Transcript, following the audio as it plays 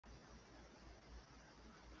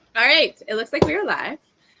All right. It looks like we are live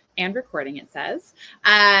and recording, it says.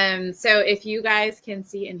 So if you guys can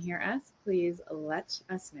see and hear us, please let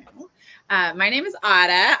us know. My name is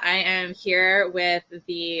Adda. I am here with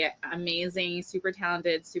the amazing, super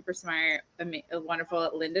talented, super smart,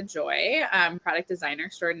 wonderful Linda Joy, product designer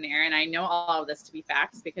extraordinaire. And I know all of this to be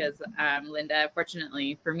facts because Linda,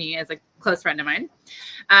 fortunately for me, is a close friend of mine.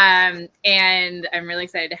 And I'm really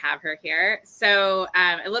excited to have her here. So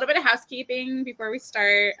a little bit of housekeeping before we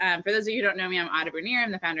start. For those of you who don't know me, I'm Adda Birnir.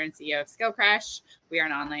 I'm the founder and CEO of Skillcrush. We are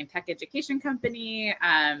an online tech education company.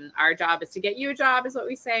 Our job is to get you a job, is what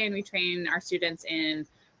we say, and we train our students in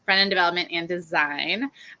front-end development and design,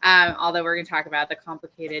 although we're going to talk about the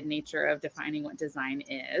complicated nature of defining what design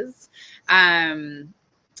is.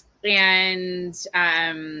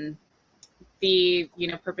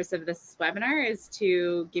 The purpose of this webinar is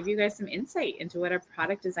to give you guys some insight into what a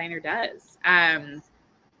product designer does.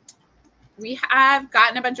 We have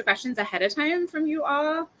gotten a bunch of questions ahead of time from you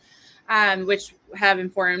all, which have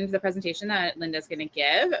informed the presentation that Linda's going to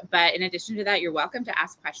give. But in addition to that, you're welcome to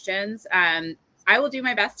ask questions. I will do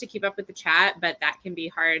my best to keep up with the chat, but that can be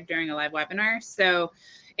hard during a live webinar. So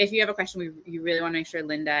if you have a question you really want to make sure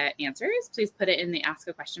Linda answers, please put it in the Ask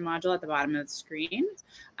a Question module at the bottom of the screen.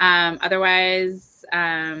 Otherwise,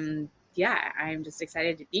 yeah, I'm just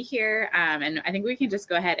excited to be here. And I think we can just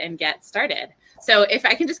go ahead and get started. So if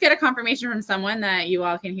I can just get a confirmation from someone that you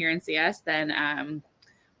all can hear and see us, then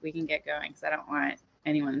we can get going, because I don't want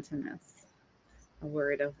anyone to miss a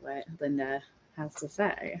word of what Linda has to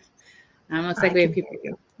say. Looks like we have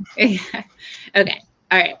people. Yeah. Okay.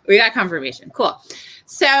 All right. We got confirmation. Cool.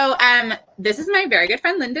 So this is my very good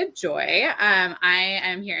friend, Linda Joy. I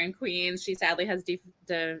am here in Queens. She sadly has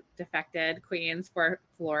defected Queens for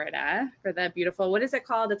Florida, for the beautiful, what is it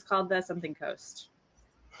called? It's called the something coast.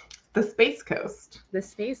 The Space Coast. The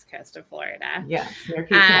Space Coast of Florida. Yes. Near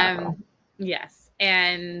Cape Canaveral. Yes.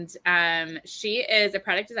 And she is a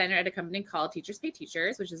product designer at a company called Teachers Pay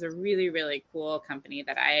Teachers, which is a really, really cool company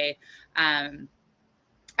that I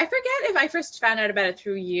forget if I first found out about it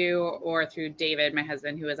through you or through David, my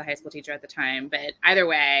husband, who was a high school teacher at the time. But either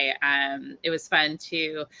way, it was fun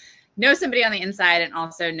to know somebody on the inside and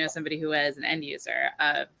also know somebody who was an end user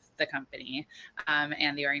of the company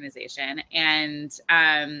and the organization. And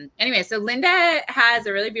anyway, so Linda has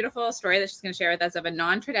a really beautiful story that she's going to share with us of a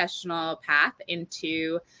non-traditional path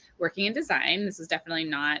into working in design. This is definitely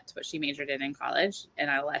not what she majored in college,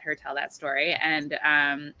 and I'll let her tell that story. And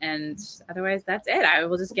otherwise, that's it. I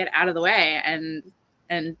will just get out of the way and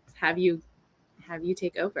have you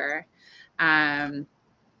take over.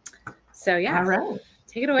 So yeah, all right,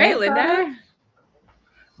 take it away. Thanks, Linda.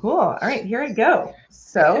 Cool. All right, here I go.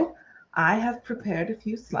 So I have prepared a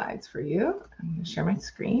few slides for you. I'm going to share my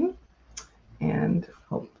screen and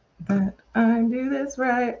hope that I do this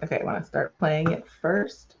right. Okay, I want to start playing it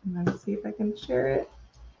first and then see if I can share it.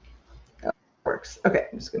 Oh, it works. Okay,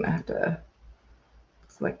 I'm just going to have to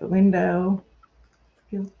select the window,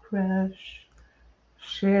 Skillcrush,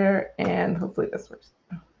 share, and hopefully this works.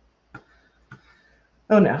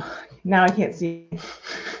 Oh no, now I can't see.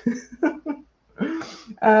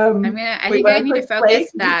 I think I need to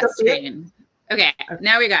focus that screen. Okay,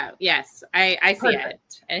 now we go. Yes, I see it.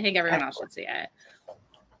 I think everyone else should see it.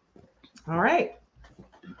 All right.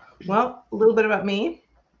 Well, a little bit about me.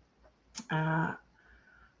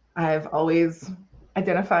 I've always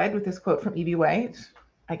identified with this quote from E.B. White.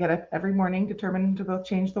 I get up every morning determined to both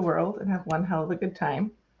change the world and have one hell of a good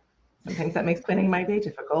time. Sometimes that makes planning my day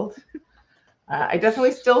difficult. I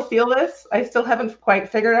definitely still feel this. I still haven't quite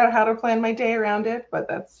figured out how to plan my day around it, but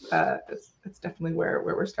that's it's definitely where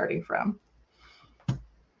we're starting from.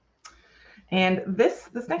 And this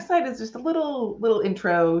next slide is just a little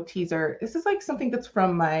intro teaser. This is like something that's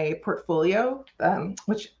from my portfolio,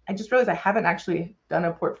 which I just realized I haven't actually done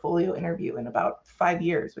a portfolio interview in about 5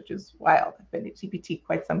 years, which is wild. I've been at TPT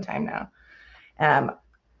quite some time now.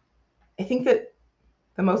 I think that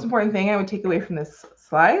the most important thing I would take away from this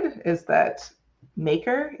slide is that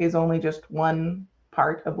Maker is only just one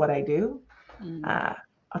part of what I do.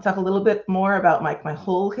 I'll talk a little bit more about my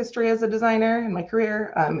whole history as a designer and my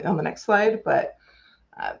career on the next slide, but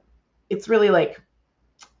it's really like,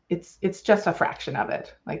 it's just a fraction of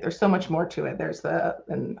it. Like there's so much more to it.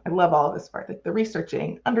 And I love all of this part, like the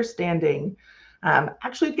researching, understanding,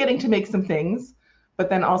 actually getting to make some things, but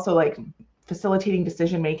then also like facilitating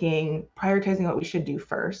decision-making, prioritizing what we should do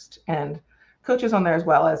first, and coaches on there as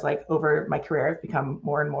well. As like over my career, I've become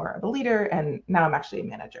more and more of a leader, and now I'm actually a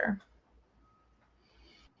manager.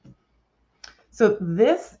 So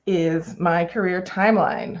this is my career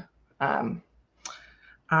timeline.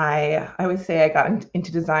 I always say I got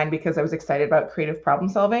into design because I was excited about creative problem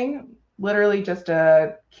solving. Literally just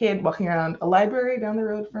a kid walking around a library down the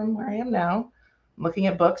road from where I am now, looking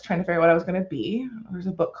at books, trying to figure out what I was going to be. There's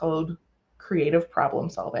a book called Creative Problem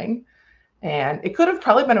Solving. And it could have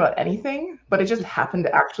probably been about anything, but it just happened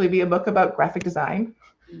to actually be a book about graphic design.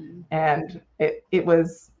 And it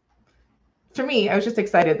was, for me, I was just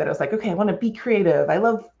excited that I was like, okay, I want to be creative. I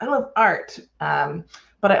love art.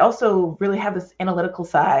 But I also really have this analytical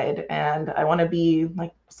side, and I want to be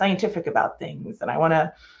like scientific about things, and I want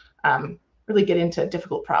to really get into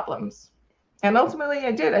difficult problems. And ultimately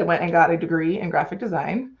I did. I went and got a degree in graphic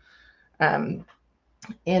design. And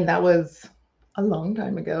that was a long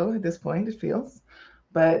time ago at this point, it feels.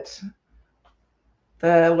 But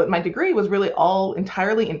what my degree was really all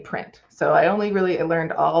entirely in print. So I only really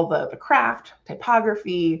learned all the craft,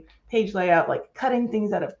 typography, page layout, like cutting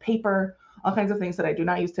things out of paper, all kinds of things that I do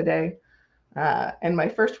not use today. And my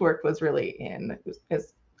first work was really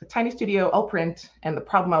is a tiny studio, all print. And the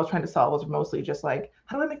problem I was trying to solve was mostly just like,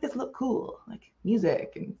 how do I make this look cool? Like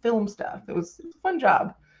music and film stuff. It was a fun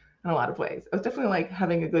job in a lot of ways. It was definitely like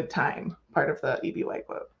having a good time, part of the EBY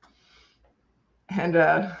quote. And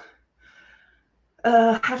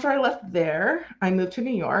after I left there, I moved to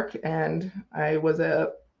New York, and I was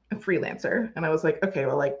a freelancer. And I was like, okay,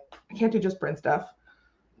 well, like I can't do just print stuff.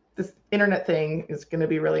 This internet thing is going to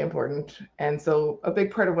be really important. And so a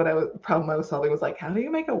big part of problem I was solving was like, how do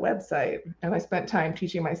you make a website? And I spent time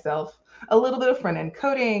teaching myself a little bit of front end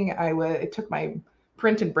coding. I took my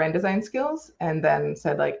print and brand design skills and then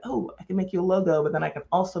said like, oh, I can make you a logo, but then I can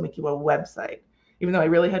also make you a website, even though I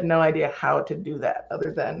really had no idea how to do that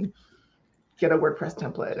other than get a WordPress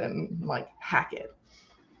template and like hack it.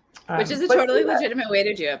 Which is a totally legitimate way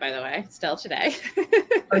to do it, by the way, still today.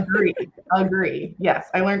 Agree. Yes,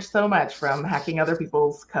 I learned so much from hacking other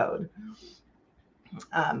people's code.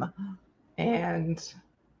 And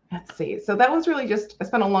let's see. So that was really just, I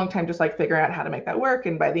spent a long time just like figuring out how to make that work.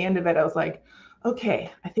 And by the end of it, I was like, okay,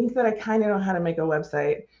 I think that I kind of know how to make a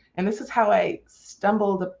website. And this is how I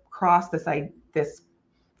stumbled across this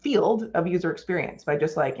field of user experience by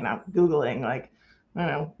just like, Googling like, I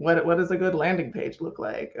don't know, what does a good landing page look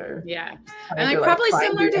like? Or yeah. And like probably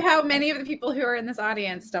similar to how many of the people who are in this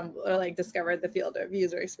audience discovered the field of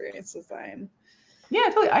user experience design. Yeah,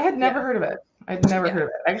 totally. I had never heard of it. I'd never heard of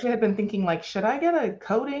it. I actually had been thinking like, should I get a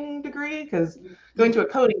coding degree? Because going to a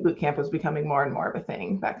coding boot camp was becoming more and more of a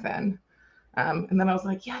thing back then. And then I was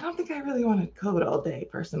like, yeah, I don't think I really want to code all day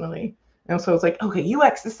personally. And so I was like, okay,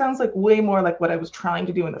 UX, this sounds like way more like what I was trying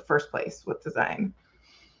to do in the first place with design.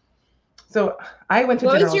 So I went to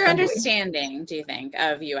What was your understanding, do you think,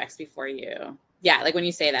 of UX before you? Yeah, like when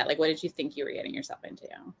you say that, like what did you think you were getting yourself into?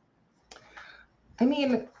 I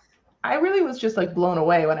mean, I really was just like blown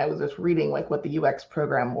away when I was just reading like what the UX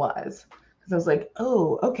program was. Because I was like,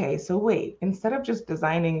 oh, okay, so wait, instead of just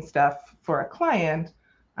designing stuff for a client,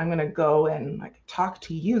 I'm going to go and like talk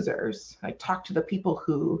to users, like talk to the people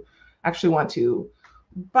who actually want to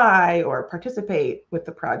buy or participate with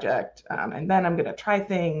the project. And then I'm going to try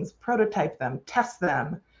things, prototype them, test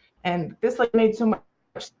them. And this like made so much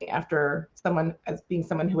after being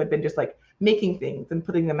someone who had been just like making things and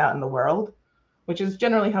putting them out in the world, which is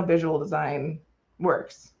generally how visual design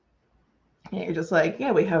works. And you're just like,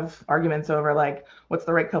 yeah, we have arguments over like, what's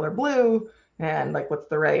the right color blue? And like, what's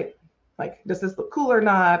the right, like, does this look cool or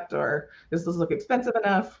not? Or does this look expensive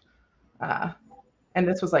enough? And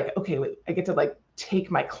this was like, okay, wait, I get to like take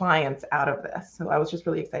my clients out of this. So I was just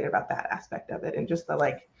really excited about that aspect of it. And just the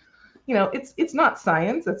like, it's not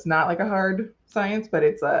science. It's not like a hard science, but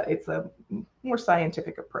it's a more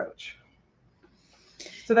scientific approach.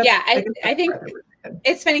 So that's, I think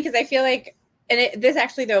it's funny because I feel like, and this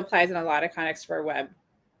actually though applies in a lot of contexts for web,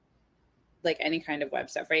 like any kind of web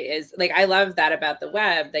stuff, right? Is like, I love that about the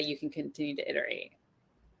web that you can continue to iterate.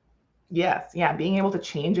 Yes. Yeah. Being able to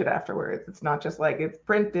change it afterwards. It's not just like it's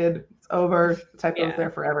printed, it's over, the typo's there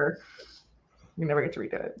forever. You never get to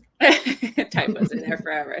redo it. Typos are there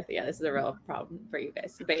forever. Yeah, this is a real problem for you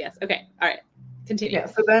guys. But yes. Okay. All right. Continue. Yeah.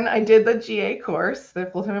 So then I did the GA course, the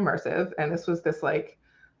full-time immersive. And this was this like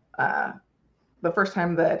the first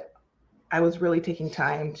time that I was really taking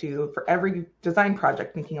time for every design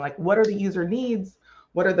project, thinking like, what are the user needs?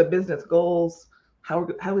 What are the business goals? How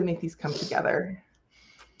do we make these come together?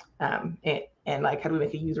 And like, how do we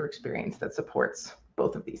make a user experience that supports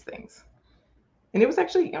both of these things? And it was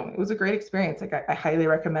actually, it was a great experience. Like I highly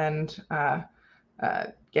recommend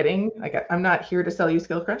getting, like, I'm not here to sell you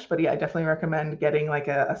Skillcrush, but yeah, I definitely recommend getting like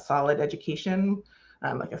a solid education,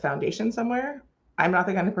 like a foundation somewhere. I'm not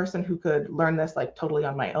the kind of person who could learn this like totally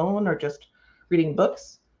on my own or just reading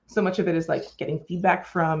books. so much of it is like getting feedback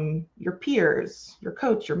from your peers, your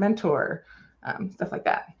coach, your mentor, stuff like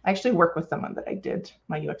that. I actually work with someone that I did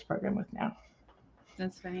my UX program with now.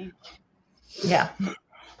 That's funny. Yeah.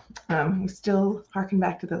 We still harken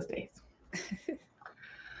back to those days.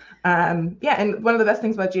 Yeah, and one of the best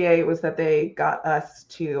things about GA was that they got us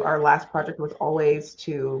to, our last project was always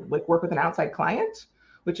to like work with an outside client,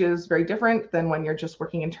 which is very different than when you're just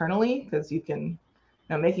working internally, because you can,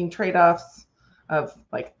 making trade-offs of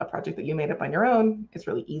like a project that you made up on your own is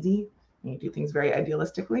really easy. And you do things very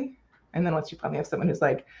idealistically. And then once you finally have someone who's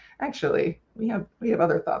like, actually, we have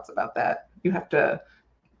other thoughts about that, you have to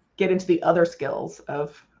get into the other skills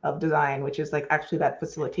of design, which is like actually that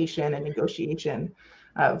facilitation and negotiation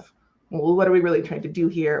of, well, what are we really trying to do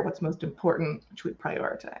here? What's most important? Which we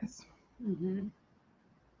prioritize. Mm-hmm.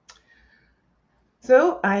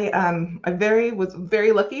 So I was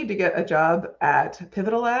very lucky to get a job at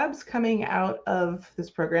Pivotal Labs coming out of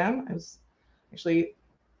this program. I was actually,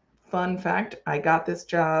 fun fact, I got this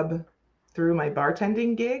job through my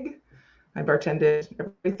bartending gig. I bartended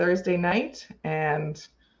every Thursday night, and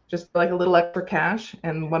just like a little extra cash.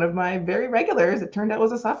 And one of my very regulars, it turned out,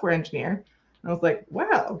 was a software engineer. And I was like,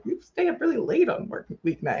 wow, you stay up really late on work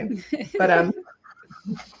weeknights. But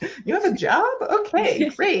you have a job? Okay,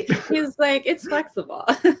 great. He's like, it's flexible.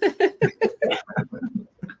 He's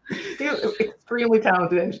an extremely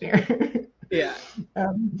talented engineer. Yeah.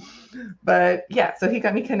 But yeah, so he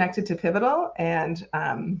got me connected to Pivotal, and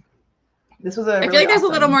this was I feel like there's a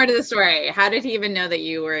little more to the story. How did he even know that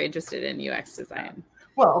you were interested in UX design?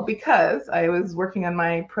 Well, because I was working on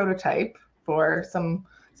my prototype for some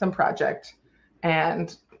project,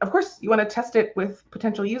 and of course you want to test it with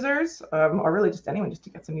potential users, or really just anyone, just to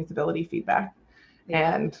get some usability feedback.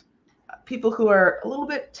 Yeah. And people who are a little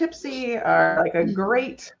bit tipsy are like a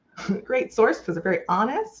great source, because they're very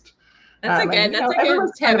honest. That's a good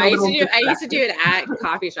tip. I used to do it at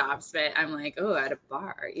coffee shops, but I'm like, oh, at a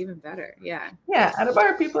bar, even better. Yeah. Yeah, at a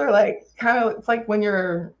bar, people are like, it's like when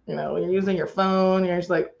you're, when you're using your phone, you're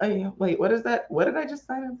just like, oh, wait, what is that? What did I just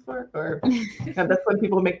sign up for? Or that's when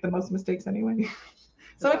people make the most mistakes anyway.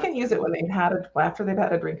 So I can use it when after they've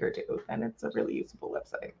had a drink or two, and it's a really usable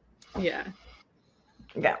website. Yeah.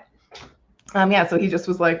 Yeah. Yeah. So he just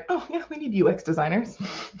was like, oh yeah, we need UX designers.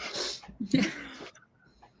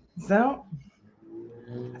 So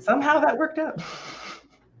somehow that worked out.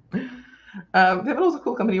 Pivotal is a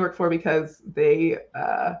cool company to work for, because they're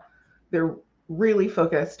really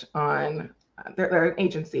focused on, they're an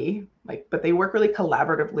agency, but they work really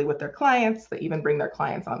collaboratively with their clients. They even bring their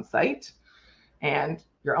clients on site, and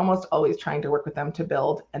you're almost always trying to work with them to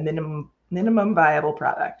build a minimum viable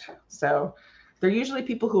product. So they're usually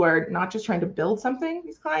people who are not just trying to build something,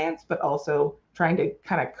 these clients, but also trying to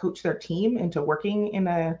kind of coach their team into working in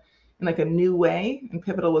a new way. And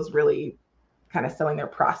Pivotal was really kind of selling their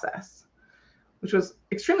process, which was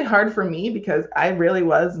extremely hard for me, because I really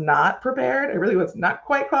was not prepared. I really was not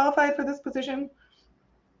quite qualified for this position.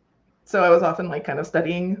 So I was often like kind of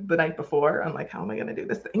studying the night before on like, how am I going to do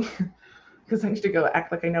this thing? Because I need to go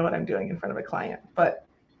act like I know what I'm doing in front of a client. But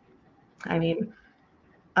I mean,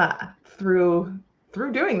 through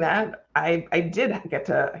doing that, I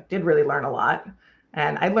did really learn a lot.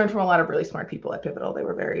 And I learned from a lot of really smart people at Pivotal. They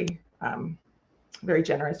were very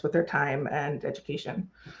generous with their time and education.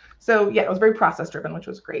 So yeah, it was very process driven, which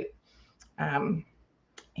was great. And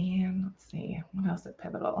let's see, what else at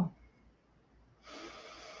Pivotal?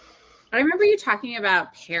 I remember you talking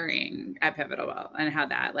about pairing at Pivotal and how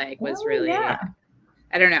that was really, yeah.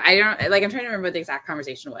 I don't know. I'm trying to remember what the exact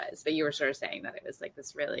conversation was, but you were sort of saying that it was like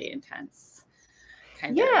this really intense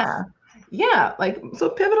kind of. Yeah. So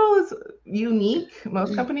Pivotal is unique.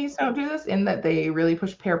 Most companies don't do this, in that they really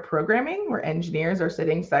push pair programming, where engineers are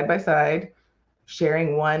sitting side by side,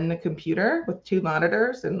 sharing one computer with two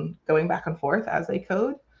monitors and going back and forth as they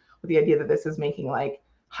code, with the idea that this is making like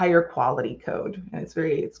higher quality code. And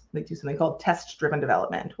they do something called test-driven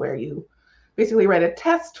development, where you basically write a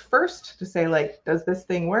test first to say like, does this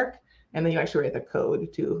thing work? And then you actually write the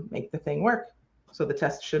code to make the thing work. So the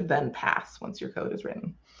test should then pass once your code is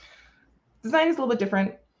written. Design is a little bit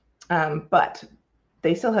different, but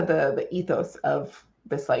they still have the ethos of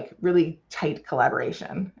this like really tight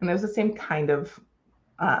collaboration. And there's the same kind of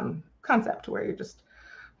concept, where you're just,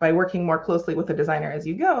 by working more closely with the designer as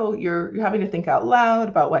you go, you're having to think out loud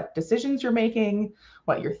about what decisions you're making,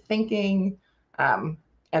 what you're thinking.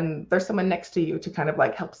 And there's someone next to you to kind of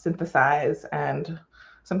like help synthesize and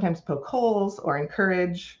sometimes poke holes or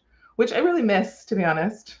encourage, which I really miss, to be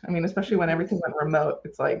honest. I mean, especially when everything went remote,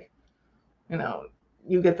 it's like,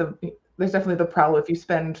 there's definitely the problem if you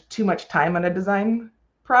spend too much time on a design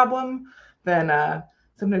problem, then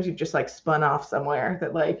sometimes you've just like spun off somewhere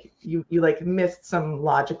that like you like missed some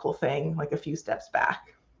logical thing like a few steps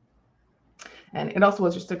back. And it also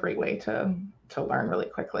was just a great way to learn really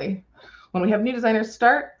quickly. When we have new designers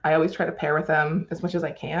start, I always try to pair with them as much as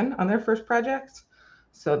I can on their first projects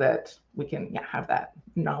so that we can have that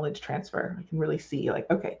knowledge transfer. I can really see like,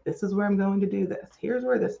 okay, this is where I'm going to do this. Here's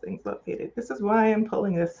where this thing's located. This is why I'm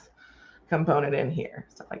pulling this component in here,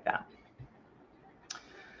 stuff like that.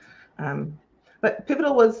 But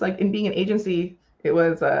pivotal was like in being an agency, it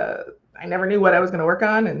was, I never knew what I was going to work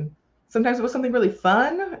on. And sometimes it was something really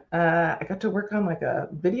fun. I got to work on like a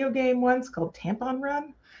video game once called Tampon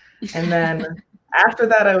Run. And then after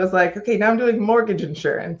that, I was like, okay, now I'm doing mortgage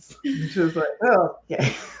insurance. Which was like, oh,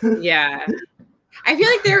 okay. Yeah. I feel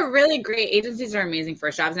like they're really great. Agencies are amazing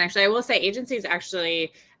first jobs. And actually, I will say agencies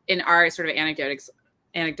actually, in our sort of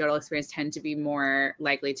anecdotal experience, tend to be more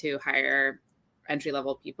likely to hire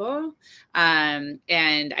entry-level people. And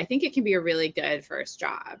I think it can be a really good first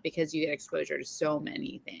job because you get exposure to so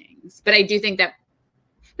many things. But I do think that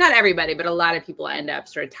not everybody, but a lot of people end up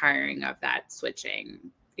sort of tiring of that switching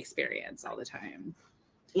experience all the time.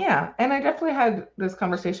 Yeah. And I definitely had this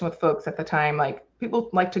conversation with folks at the time, like people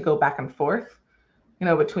like to go back and forth, you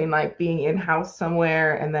know, between like being in-house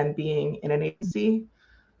somewhere and then being in an agency.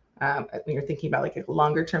 When you're thinking about like a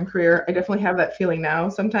longer term career, I definitely have that feeling now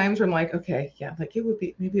sometimes where I'm like, okay, yeah, like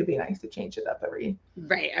maybe it'd be nice to change it up every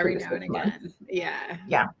now and again. Yeah.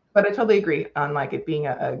 Yeah. But I totally agree on like it being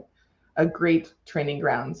a great training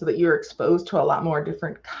ground so that you're exposed to a lot more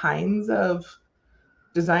different kinds of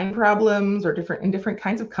design problems or different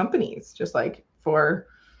kinds of companies, just like for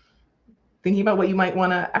thinking about what you might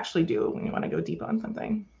want to actually do when you want to go deep on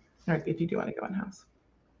something, or if you do want to go in-house.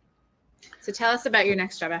 So tell us about your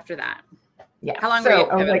next job after that. Yeah. How long were you?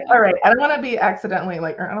 I was like, all right, I don't want to be accidentally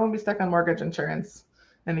like, or I don't want to be stuck on mortgage insurance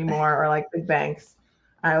anymore or like big banks.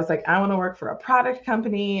 I was like, I want to work for a product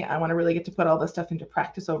company. I want to really get to put all this stuff into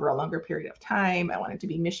practice over a longer period of time. I want it to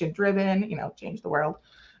be mission driven, you know, change the world.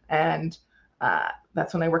 And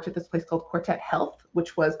that's when I worked at this place called Quartet Health,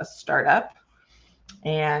 which was a startup.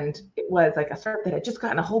 And it was like a startup that had just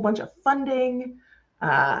gotten a whole bunch of funding.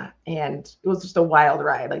 And it was just a wild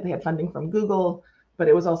ride. Like they had funding from Google, but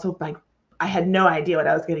it was also like, I had no idea what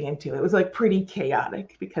I was getting into. It was like pretty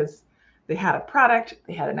chaotic because they had a product,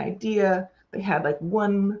 they had an idea, they had like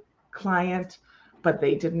one client, but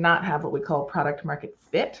they did not have what we call product market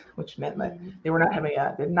fit, which meant that they were not having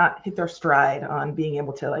did not hit their stride on being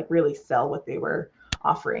able to like really sell what they were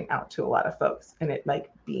offering out to a lot of folks and it like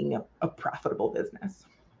being a profitable business.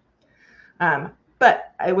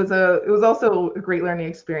 But it was also a great learning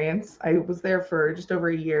experience. I was there for just over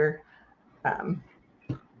a year.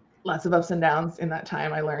 Lots of ups and downs in that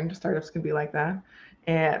time. I learned startups can be like that.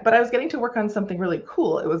 But I was getting to work on something really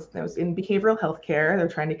cool. It was in behavioral health care. They're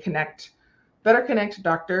trying to better connect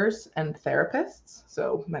doctors and therapists.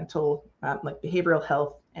 So mental, like behavioral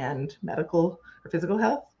health and medical or physical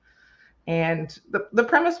health. And the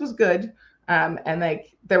premise was good. And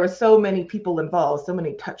like there were so many people involved, so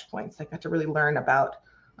many touch points. I got to really learn about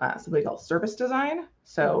something called service design.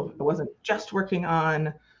 So it wasn't just working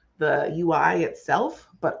on the UI itself,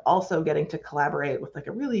 but also getting to collaborate with like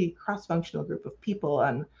a really cross-functional group of people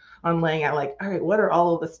on laying out like, all right, what are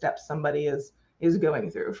all of the steps somebody is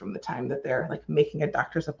going through from the time that they're like making a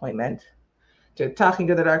doctor's appointment to talking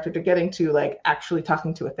to the doctor to getting to like actually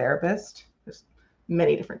talking to a therapist. There's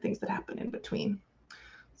many different things that happen in between.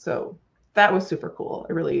 So that was super cool.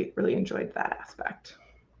 I really, really enjoyed that aspect.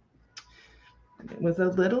 And it was a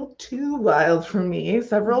little too wild for me.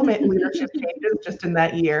 Several leadership changes just in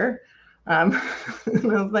that year. And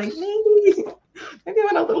I was like, maybe I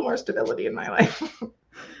want a little more stability in my life.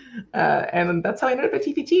 And that's how I ended up at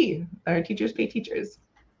TPT, or Teachers Pay Teachers.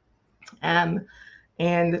 And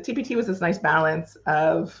TPT was this nice balance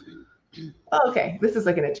of, oh, okay, this is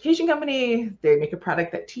like an education company. They make a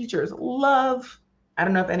product that teachers love. I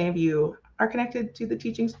don't know if any of you are connected to the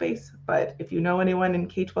teaching space, but if you know anyone in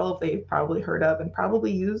K-12, they've probably heard of and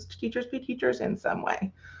probably used Teachers Pay Teachers in some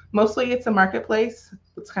way. Mostly it's a marketplace.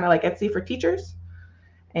 It's kind of like Etsy for teachers.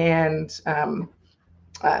 And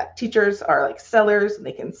teachers are like sellers, and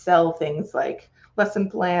they can sell things like lesson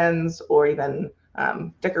plans or even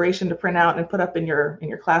decoration to print out and put up in your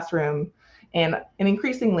classroom, and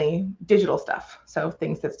increasingly digital stuff. So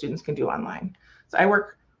things that students can do online. So I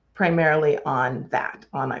work primarily on that,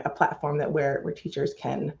 on like a platform that where teachers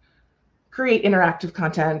can create interactive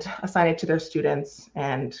content, assign it to their students,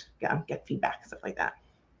 and get feedback, stuff like that.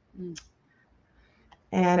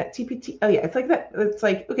 And at TPT, oh yeah, it's like that. It's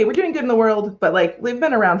like, okay, we're doing good in the world, but like we've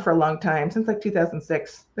been around for a long time, since like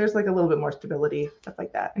 2006. There's like a little bit more stability, stuff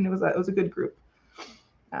like that. And it was a good group.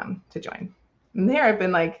 to join. And there I've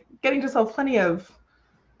been like getting to solve plenty of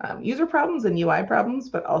user problems and UI problems,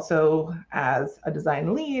 but also as a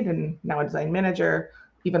design lead and now a design manager,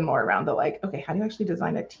 even more around the like, okay, how do you actually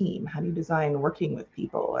design a team? How do you design working with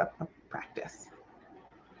people, a practice?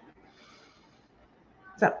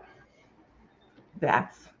 So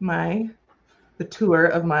that's the tour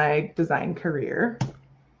of my design career.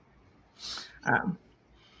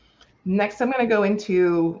 Next, I'm going to go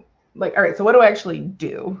into like, all right, so what do I actually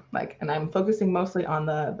do? Like, and I'm focusing mostly on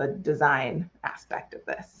the design aspect of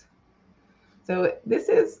this. So this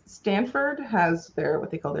is Stanford has their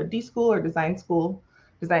what they call their D school or design school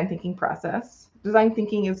design thinking process. Design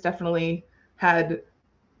thinking has definitely had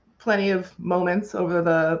plenty of moments over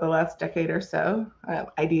the last decade or so.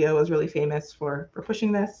 IDEO is really famous for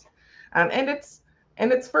pushing this, and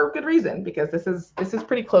it's for good reason because this is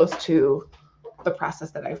pretty close to the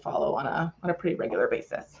process that I follow on a pretty regular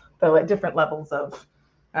basis, though at different levels of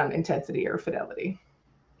intensity or fidelity.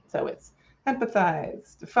 So it's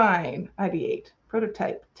empathize, define, ideate,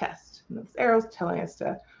 prototype, test. And those arrows telling us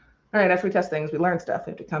to, all right, after we test things, we learn stuff.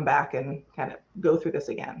 We have to come back and kind of go through this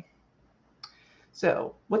again.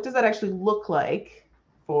 So what does that actually look like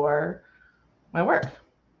for my work?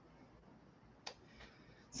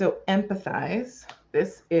 So empathize,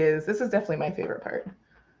 this is definitely my favorite part.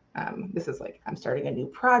 This is like, I'm starting a new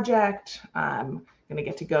project. I'm going to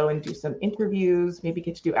get to go and do some interviews, maybe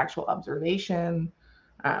get to do actual observation.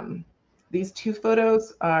 These two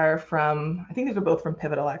photos are from, I think these are both from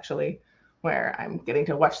Pivotal actually, where I'm getting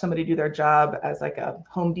to watch somebody do their job as like a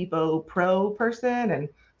Home Depot pro person and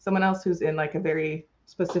someone else who's in like a very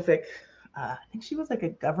specific, I think she was like a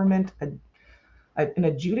government, an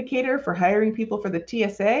adjudicator for hiring people for the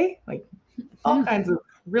TSA, like all kinds of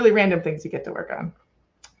really random things you get to work on.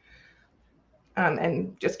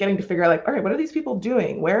 And just getting to figure out like, all right, what are these people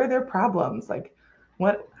doing? Where are their problems? Like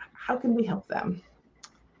how can we help them?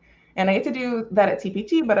 And I get to do that at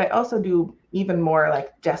TPT, but I also do even more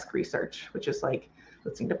like desk research, which is like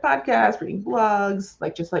listening to podcasts, reading blogs,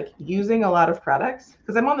 like just like using a lot of products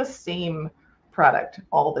because I'm on the same product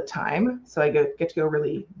all the time. So I get to go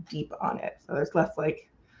really deep on it. So there's less like,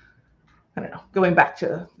 I don't know, going back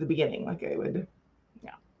to the beginning, like I would,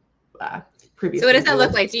 previously. So what does that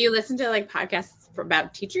look like? Do you listen to like podcasts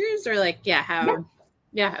about teachers or like,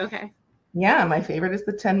 okay. Yeah, my favorite is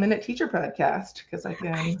the 10-minute teacher podcast because I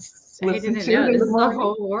can I didn't know this is the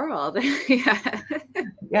whole world.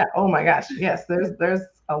 Yeah. Oh my gosh. Yes, there's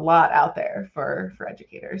a lot out there for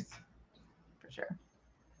educators, for sure.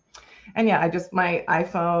 And yeah, my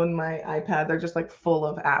iPhone, my iPad, they're just like full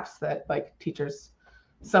of apps that like teachers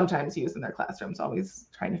sometimes use in their classrooms, always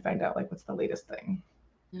trying to find out like what's the latest thing.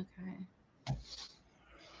 Okay.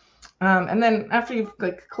 And then after you've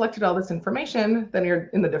like collected all this information, then you're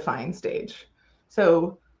in the define stage.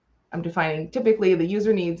 So I'm defining typically the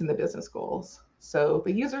user needs and the business goals. So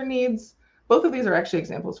the user needs, both of these are actually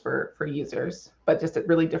examples for users, but just at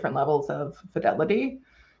really different levels of fidelity.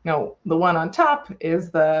 You know, the one on top is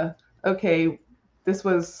okay, this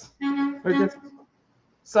was, we're just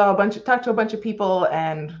talked to a bunch of people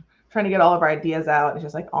and trying to get all of our ideas out. It's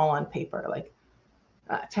just like all on paper, like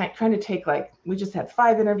trying to take like, we just had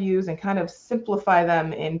 5 interviews and kind of simplify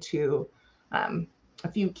them into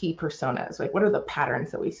a few key personas. Like what are the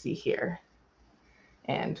patterns that we see here?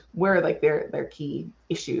 And where are like their key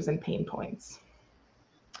issues and pain points?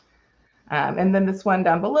 And then this one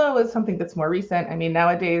down below is something that's more recent. I mean,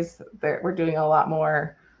 nowadays we're doing a lot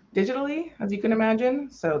more digitally, as you can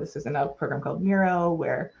imagine. So this is in a program called Miro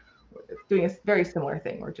where we're doing a very similar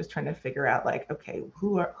thing. We're just trying to figure out like, okay,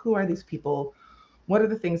 who are these people? What are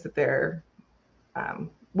the things that they're,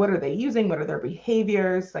 what are they using? What are their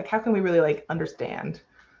behaviors? Like, how can we really like understand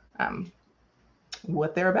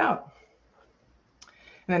what they're about?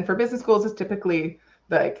 And then for business goals, it's typically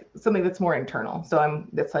like something that's more internal. So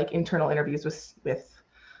that's like internal interviews with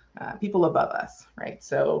people above us, right?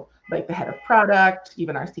 So like the head of product,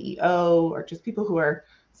 even our CEO, or just people who are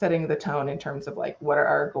setting the tone in terms of like, what are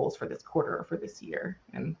our goals for this quarter or for this year?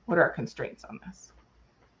 And what are our constraints on this?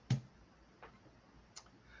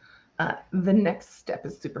 The next step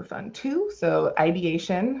is super fun too. So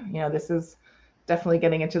ideation, you know, this is definitely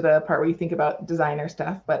getting into the part where you think about designer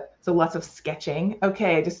stuff, but so lots of sketching.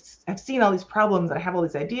 Okay, I've seen all these problems and I have all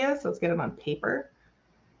these ideas, so let's get them on paper.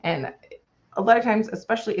 And a lot of times,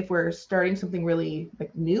 especially if we're starting something really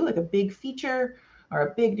like new, like a big feature or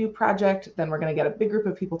a big new project, then we're going to get a big group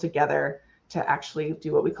of people together to actually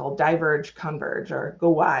do what we call diverge, converge, or go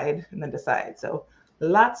wide and then decide. So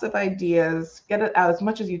lots of ideas, get it out as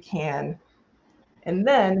much as you can. And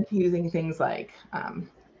then using things like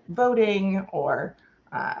voting or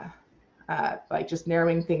like just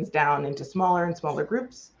narrowing things down into smaller and smaller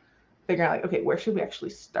groups, figuring out like, okay, where should we actually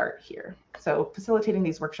start here? So facilitating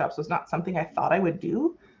these workshops was not something I thought I would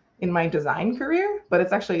do in my design career, but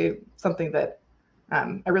it's actually something that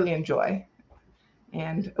I really enjoy.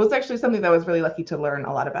 And it was actually something that I was really lucky to learn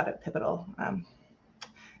a lot about at Pivotal.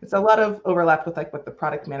 It's a lot of overlap with like what the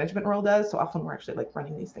product management role does. So often we're actually like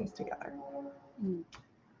running these things together.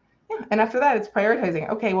 Yeah. And after that, it's prioritizing.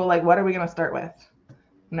 Okay, well, like, what are we going to start with?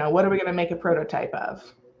 What are we going to make a prototype of?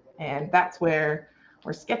 And that's where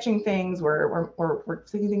we're sketching things. We're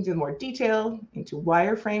taking things in more detail into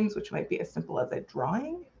wireframes, which might be as simple as a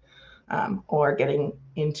drawing, or getting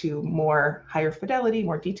into more higher fidelity,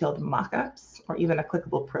 more detailed mock-ups, or even a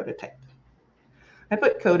clickable prototype. I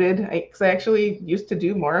put coded, because I actually used to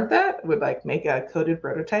do more of that, would like make a coded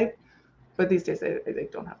prototype, but these days I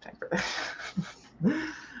don't have time for that.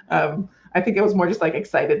 I think I was more just like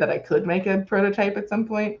excited that I could make a prototype at some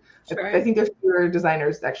point. Sure. I think there's fewer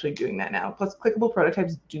designers actually doing that now. Plus, clickable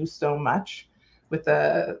prototypes do so much with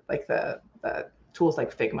the tools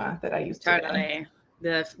like Figma that I use totally.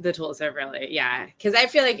 The tools are really, yeah. Because I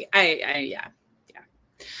feel like yeah.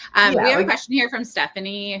 We have a question here from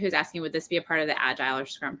Stephanie who's asking, would this be a part of the Agile or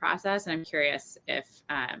Scrum process? And I'm curious if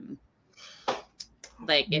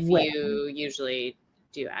you usually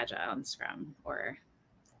do Agile and Scrum, or.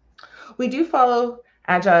 We do follow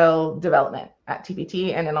Agile development at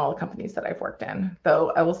TPT and in all the companies that I've worked in.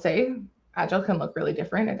 Though I will say Agile can look really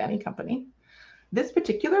different at any company. This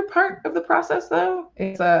particular part of the process, though,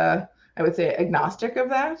 is I would say agnostic of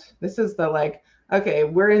that. This is the like, okay,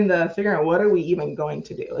 we're in the figuring out what are we even going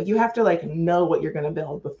to do. Like you have to like know what you're going to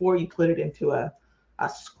build before you put it into a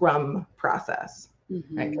Scrum process,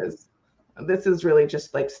 right? Because this is really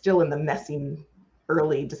just like still in the messy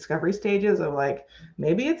early discovery stages of like,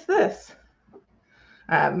 maybe it's this.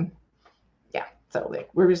 Yeah, so like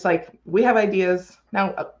we're just like, we have ideas.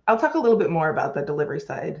 Now I'll talk a little bit more about the delivery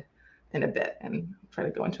side in a bit and try to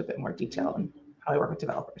go into a bit more detail on how I work with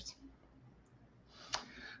developers.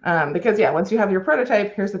 Because yeah, once you have your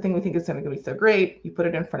prototype, here's the thing we think is going to be so great. You put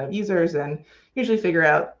it in front of users and usually figure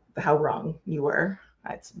out how wrong you were.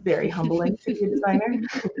 It's very humbling to be a designer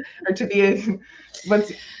or to be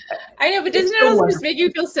I know, but doesn't it also just make you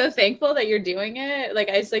feel so thankful that you're doing it? Like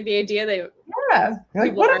I just like the idea that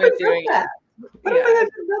like, what if I built that? What if I had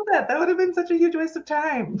to build that? That would have been such a huge waste of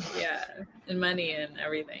time. Yeah, and money and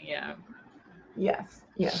everything. Yeah. Yes.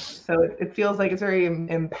 So it feels like it's very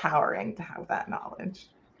empowering to have that knowledge.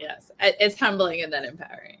 Yes, it's humbling and then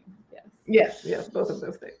empowering. Yes, both of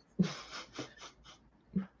those things.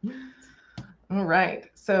 All right,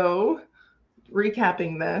 so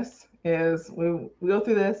recapping this is we go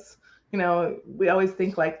through this, we always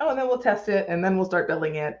think like, oh, then we'll test it and then we'll start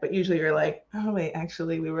building it. But usually you're like, oh, wait,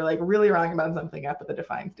 actually, we were like really wrong about something up at the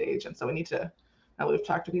define stage. And so we need to, now we've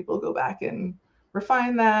talked to people, go back and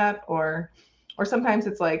refine that, or sometimes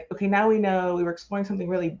it's like, okay, now we know we were exploring something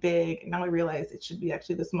really big and now we realize it should be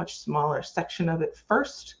actually this much smaller section of it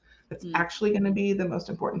first. That's actually going to be the most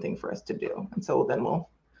important thing for us to do. And so then we'll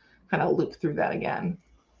kind of loop through that again.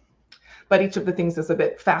 But each of the things is a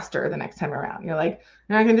bit faster the next time around. You're like,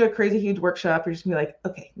 you're not going to do a crazy huge workshop. You're just going to be like,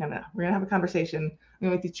 okay, no. We're going to have a conversation. I'm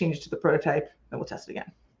going to make these changes to the prototype, then we'll test it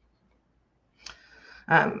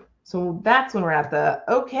again. So that's when we're at the,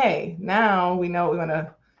 okay, now we know what we want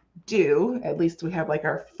to do. At least we have like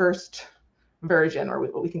our first version, or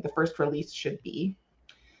what we think the first release should be.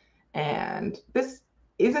 And this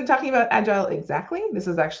isn't talking about Agile exactly. This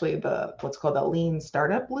is actually what's called the lean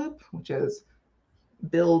startup loop, which is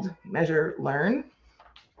build, measure, learn.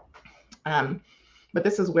 But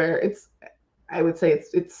this is where I would say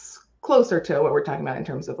it's closer to what we're talking about in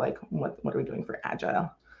terms of like what are we doing for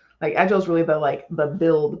Agile. Like Agile is really the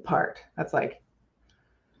build part. That's like,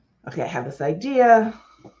 okay, I have this idea.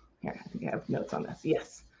 Here, I think I have notes on this.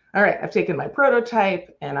 Yes. All right, I've taken my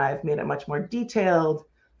prototype and I've made it much more detailed.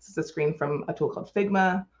 This is a screen from a tool called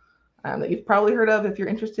Figma that you've probably heard of if you're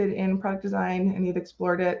interested in product design and you've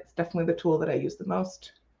explored it. It's definitely the tool that I use the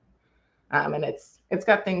most. And it's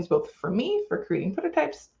got things both for me for creating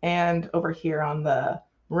prototypes, and over here on the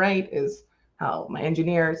right is how my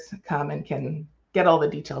engineers come and can get all the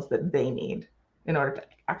details that they need in order to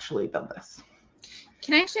actually build this.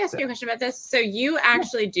 Can I actually ask you a question about this? So you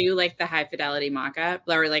actually do like the high fidelity mockup,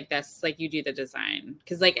 or like this, like you do the design?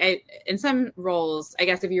 Because like in some roles, I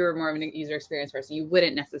guess if you were more of a user experience person, you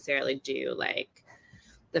wouldn't necessarily do like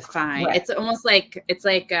the fine. Right. It's almost like, I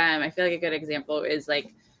feel like a good example is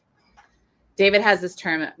like, David has this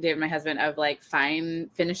term, David, my husband, of like fine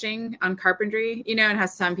finishing on carpentry, and how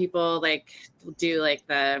some people like do like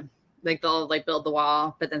they'll like build the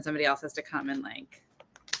wall, but then somebody else has to come and like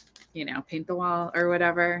you know, paint the wall or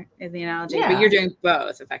whatever is the analogy. Yeah. But you're doing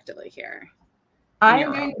both effectively here.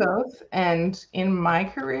 I'm doing both. And in my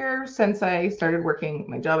career, since I started working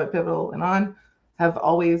my job at Pivotal and on, I've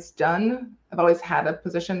always had a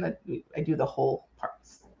position that I do the whole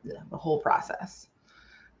parts, the whole process.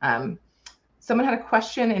 Someone had a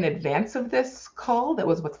question in advance of this call that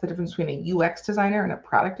was, what's the difference between a UX designer and a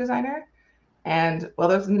product designer? And while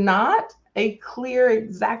there's not a clear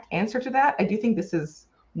exact answer to that, I do think this is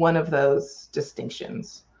one of those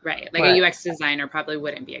distinctions. Right. Like a UX designer probably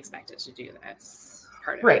wouldn't be expected to do this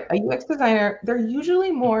part of it. A UX designer, they're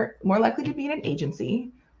usually more likely to be in an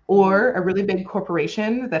agency or a really big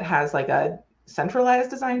corporation that has like a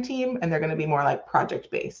centralized design team, and they're going to be more like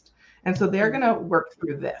project based. And so they're going to work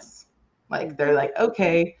through this. Like they're like,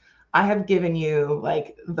 okay, I have given you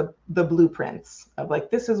like the blueprints of like,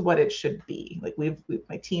 this is what it should be. Like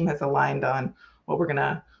my team has aligned on what we're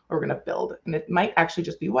gonna build, and it might actually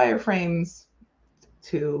just be wireframes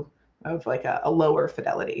of like a lower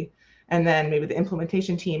fidelity. And then maybe the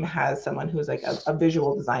implementation team has someone who's like a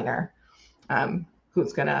visual designer,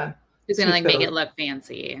 who's gonna like make it look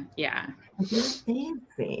fancy. Yeah.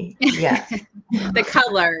 Fancy. Yeah. The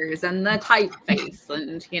colors and the typeface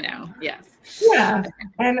and, you know, yes. Yeah.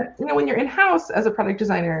 And, you know, when you're in-house as a product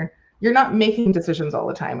designer, you're not making decisions all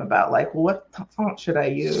the time about like, what font should I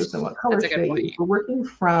use and what color should I use? We're working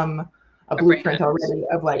from a blueprint already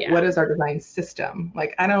of like, what is our design system?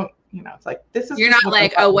 Like, I don't, you know, it's like, this is. You're not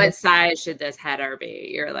like, oh, what size should this header be?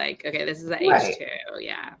 You're like, okay, this is the H2.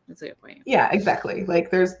 Yeah, that's a good point. Yeah, exactly. Like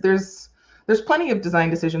there's plenty of design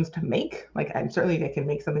decisions to make. Like I can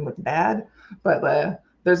make something look bad, but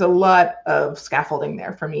there's a lot of scaffolding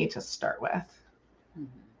there for me to start with.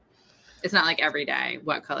 It's not like every day,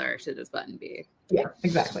 what color should this button be? Yeah,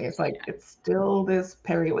 exactly. It's like, it's still this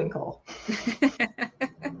periwinkle.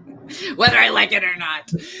 Whether I like it or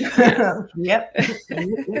not. Yep.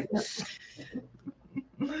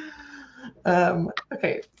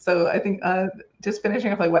 Okay, so I think just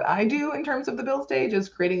finishing up like what I do in terms of the build stage is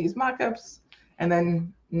creating these mock-ups and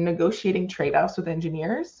then negotiating trade-offs with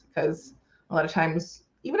engineers, because a lot of times,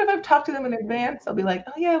 even if I've talked to them in advance, I'll be like,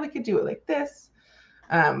 oh yeah, we could do it like this.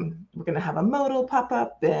 We're going to have a modal pop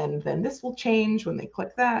up, then this will change when they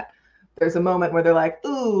click that. There's a moment where they're like,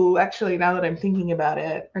 ooh, actually, now that I'm thinking about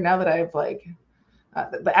it, or now that I've like,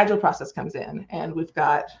 the agile process comes in, and we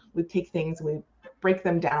take things and we break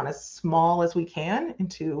them down as small as we can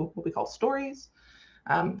into what we call stories.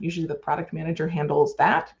 Usually the product manager handles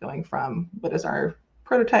that, going from what is our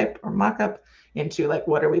prototype or mock-up into like,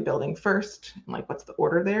 what are we building first? And like, what's the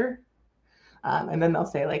order there? And then they'll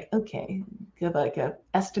say like, okay, give like a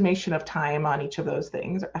estimation of time on each of those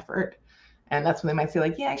things or effort. And that's when they might say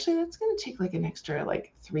like, yeah, actually that's going to take like an extra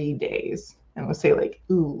like 3 days. And we'll say like,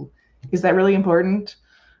 ooh, is that really important?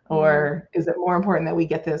 Or is it more important that we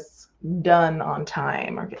get this done on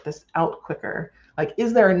time or get this out quicker? Like,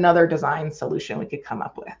 is there another design solution we could come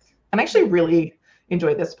up with? And I actually really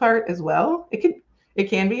enjoy this part as well. It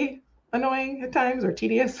can be annoying at times or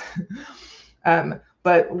tedious.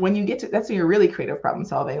 But when you get to, that's when you're really creative problem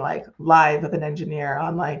solving, like live with an engineer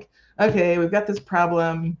on like, okay, we've got this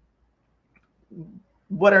problem.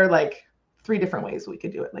 What are like 3 different ways we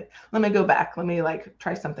could do it? Like, let me go back. Let me like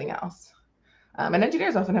try something else. And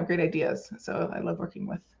engineers often have great ideas. So I love working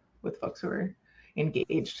with folks who are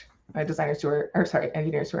engaged, engineers who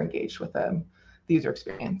are engaged with the user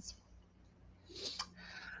experience.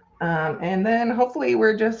 And then hopefully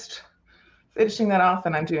we're just finishing that off,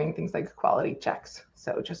 and I'm doing things like quality checks.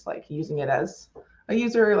 So just like using it as a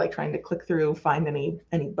user, like trying to click through, find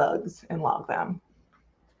any bugs and log them.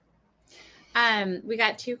 We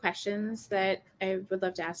got 2 questions that I would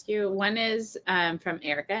love to ask you. One is from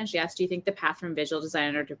Erica, and she asked, do you think the path from visual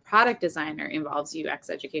designer to product designer involves UX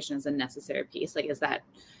education as a necessary piece? Like,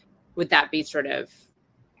 would that be sort of,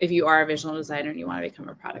 if you are a visual designer and you want to become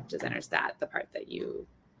a product designer, is that the part that you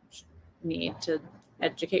need to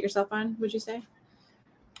educate yourself on, would you say?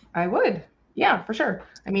 I would. Yeah, for sure.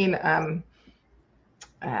 I mean,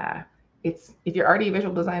 it's, if you're already a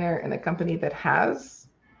visual designer in a company that has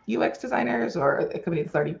UX designers or a company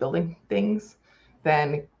that's already building things,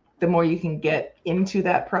 then the more you can get into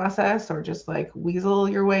that process or just like weasel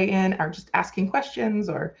your way in or just asking questions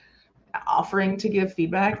or offering to give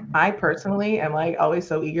feedback. I personally am like always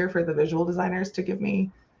so eager for the visual designers to give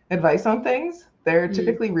me advice on things. They're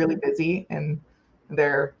typically really busy and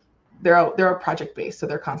they're project based, so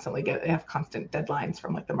they have constant deadlines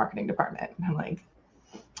from like the marketing department. And I'm like,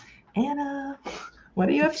 Anna, what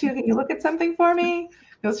are you up to? Can you look at something for me?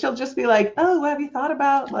 Because she'll just be like, oh, have you thought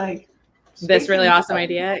about like this really awesome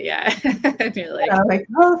idea? Yeah. And you're like, I'm like,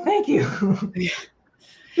 oh, thank you.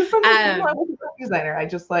 Just sometimes I was a product designer. I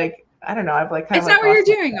just like, I don't know. I've like kind it's of like not what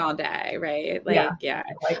you're doing all day, right? Like, yeah.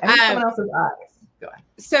 Like I need someone else's eyes. Go ahead.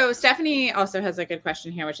 So Stephanie also has a good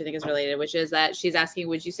question here, which I think is related, which is that she's asking,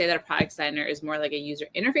 would you say that a product designer is more like a user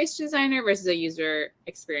interface designer versus a user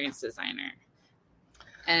experience designer?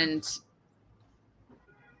 And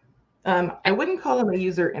I wouldn't call him a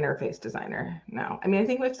user interface designer. No, I mean, I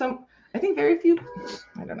think very few,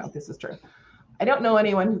 I don't know if this is true. I don't know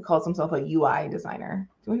anyone who calls himself a UI designer.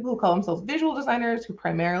 The people who call themselves visual designers who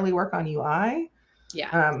primarily work on UI.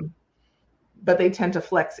 Yeah. But they tend to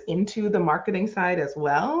flex into the marketing side as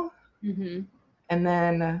well. Mm-hmm. And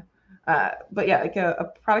then, but yeah, like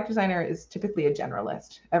a product designer is typically a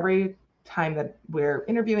generalist. Every time that we're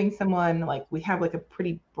interviewing someone, like we have like a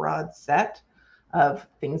pretty broad set of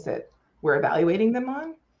things that we're evaluating them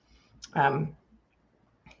on.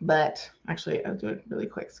 But actually, I'll do it really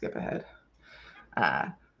quick, skip ahead.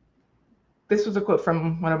 This was a quote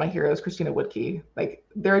from one of my heroes, Christina Woodkey. Like,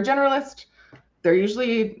 they're a generalist. They're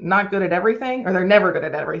usually not good at everything, or they're never good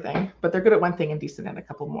at everything, but they're good at one thing and decent at a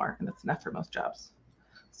couple more, and that's enough for most jobs.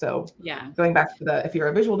 So yeah, going back to if you're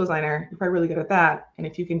a visual designer, you're probably really good at that. And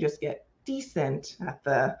if you can just get decent at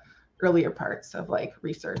the earlier parts of like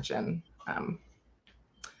research and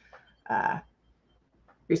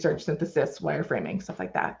research synthesis, wireframing, stuff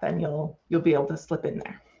like that, then you'll be able to slip in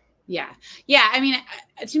there. Yeah. I mean,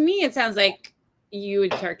 to me, it sounds like you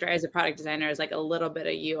would characterize a product designer as like a little bit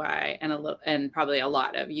of UI and probably a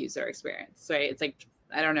lot of user experience, right? It's like,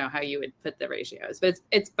 I don't know how you would put the ratios, but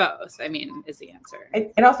it's both. I mean, is the answer.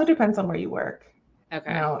 It also depends on where you work.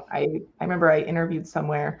 Okay. You know, I remember I interviewed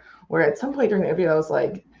somewhere where at some point during the interview, I was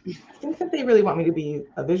like, I think that they really want me to be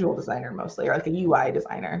a visual designer mostly, or like a UI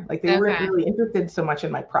designer. Like they weren't really interested so much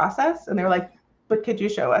in my process. And they were like, but could you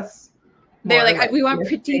show us? They're like, we want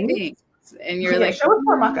pretty things. And you're like, show us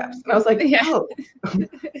more mock-ups. And I was like, oh,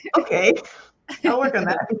 okay, I'll work on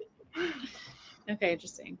that. Okay,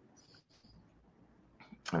 interesting.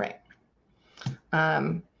 All right.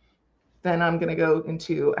 Then I'm going to go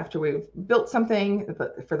into, after we've built something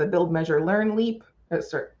for the build, measure, learn loop,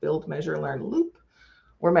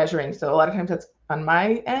 we're measuring. So a lot of times that's on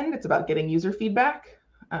my end, it's about getting user feedback.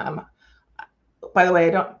 By the way, I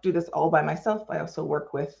don't do this all by myself. I also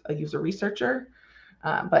work with a user researcher.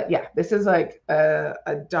 But yeah, this is like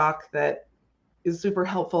a doc that is super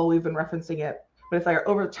helpful. We've been referencing it. But it's like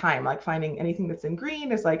over time, like finding anything that's in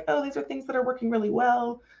green is like, oh, these are things that are working really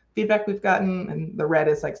well, feedback we've gotten. And the red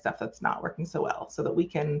is like stuff that's not working so well, so that we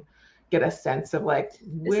can get a sense of like,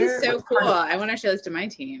 where. This is so cool. I want to show this to my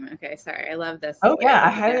team. Okay, sorry. I love this. Oh yeah, I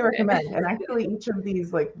highly recommend. And actually each of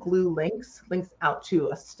these like blue links out to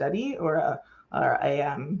a study or a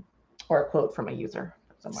quote from a user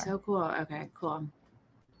somewhere. So cool. Okay, cool.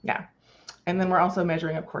 Yeah. And then we're also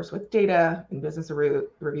measuring, of course, with data and business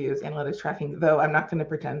reviews, analytics tracking, though I'm not going to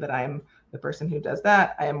pretend that I'm the person who does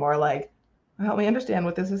that. I am more like, help me understand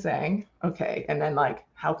what this is saying. Okay. And then like,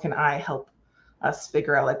 how can I help us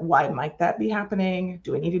figure out like, why might that be happening?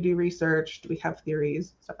 Do we need to do research? Do we have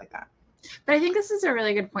theories? Stuff like that. But I think this is a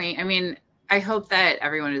really good point. I mean, I hope that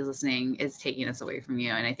everyone who's listening is taking this away from you.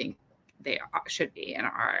 And I think they should be and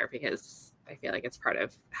are, because I feel like it's part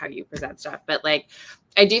of how you present stuff. But like,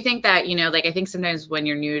 I do think that, you know, like, I think sometimes when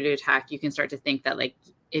you're new to tech, you can start to think that like,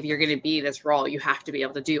 if you're going to be this role, you have to be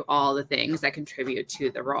able to do all the things that contribute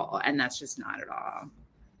to the role. And that's just not at all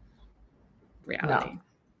reality.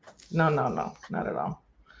 No, not at all.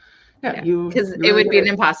 Yeah, because it would be an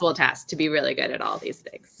impossible task to be really good at all these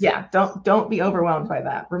things. Yeah. Don't be overwhelmed by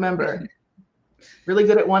that. Remember, really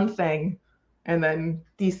good at one thing and then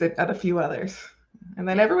decent at a few others. And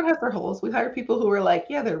then everyone has their holes. We hire people who are like,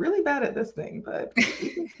 yeah, they're really bad at this thing, but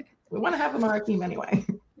we want to have them on our team anyway.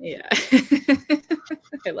 Yeah.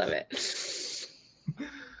 I love it.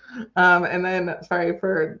 And then, sorry,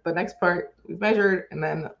 for the next part, we've measured, and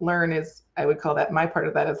then learn is, I would call that, my part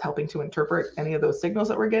of that is helping to interpret any of those signals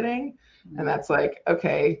that we're getting. And that's like,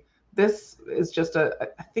 okay, this is just I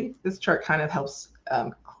think this chart kind of helps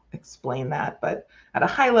explain that, but at a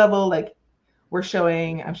high level, like, I'm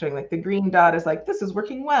showing like the green dot is like, this is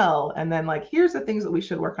working well. And then like, here's the things that we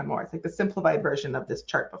should work on more. It's like the simplified version of this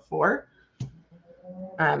chart before.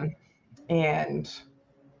 And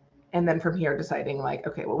then from here deciding like,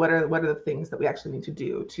 okay, well, what are the things that we actually need to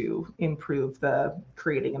do to improve the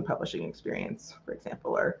creating and publishing experience, for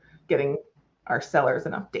example, or getting our sellers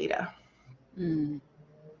enough data. Mm.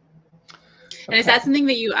 And is that something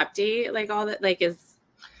that you update, like all that, like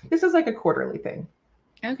this is like a quarterly thing.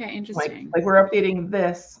 Okay, interesting. Like we're updating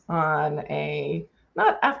this on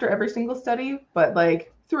not after every single study, but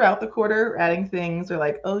like throughout the quarter, adding things, or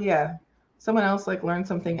like, oh yeah, someone else like learned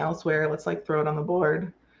something elsewhere. Let's like throw it on the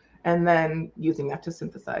board. and then using that to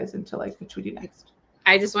synthesize into like, what should we do next?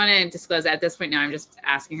 I just want to disclose at this point now, I'm just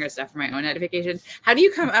asking her stuff for my own edification. How do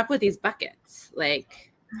you come up with these buckets?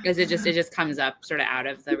 Like, is it just comes up sort of out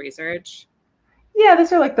of the research? Yeah,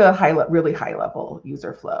 these are like the really high level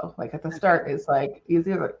user flow. Like at the start is like, these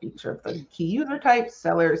are each of the key user types,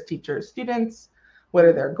 sellers, teachers, students, what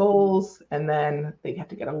are their goals? And then they have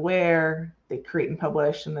to get aware, they create and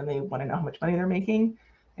publish, and then they want to know how much money they're making.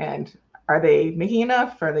 And are they making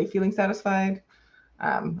enough? Are they feeling satisfied?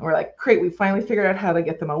 We're like, great, we finally figured out how to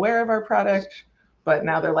get them aware of our product. But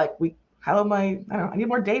now they're like, I need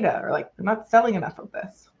more data, or like, they're not selling enough of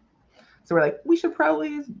this. So we're like, we should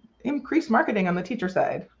probably increase marketing on the teacher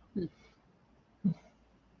side.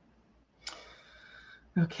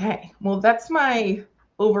 Okay, well, that's my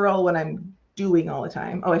overall what I'm doing all the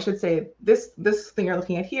time. Oh, I should say this thing you're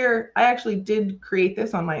looking at here, I actually did create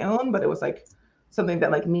this on my own, but it was like something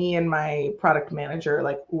that like me and my product manager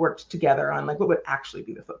like worked together on, like what would actually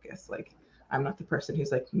be the focus. Like I'm not the person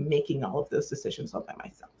who's like making all of those decisions all by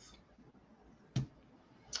myself.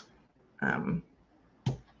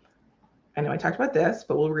 I know I talked about this,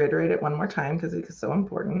 but we'll reiterate it one more time because it's so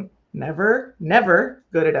important. Never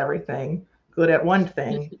good at everything. Good at one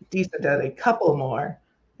thing, decent at a couple more,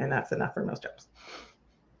 and that's enough for most jobs.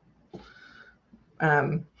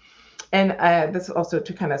 And this also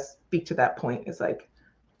to kind of speak to that point is like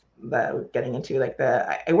getting into like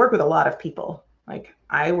I work with a lot of people. Like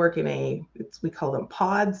I work in we call them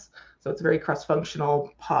pods. So it's a very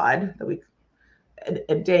cross-functional pod that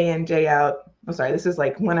a day in, day out. I'm sorry, this is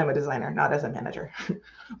like when I'm a designer, not as a manager.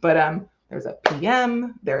 But there's a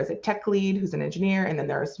PM, there's a tech lead who's an engineer, and then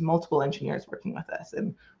there's multiple engineers working with us.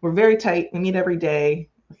 And we're very tight. We meet every day.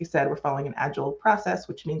 Like I said, we're following an agile process,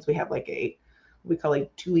 which means we have like we call a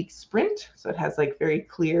 2-week sprint. So it has like very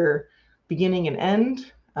clear beginning and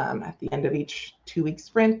end. At the end of each 2-week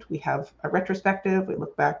sprint, we have a retrospective. We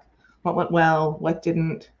look back, what went well, what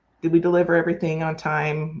didn't, did we deliver everything on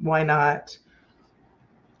time, why not?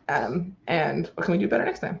 And what can we do better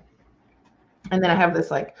next time? And then I have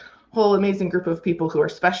this like whole amazing group of people who are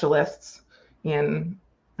specialists in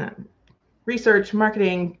research,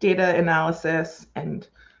 marketing, data analysis, and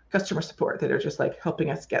customer support that are just like helping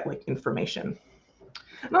us get like information.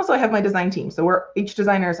 And also I have my design team. So each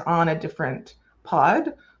designer is on a different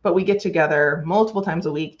pod, but we get together multiple times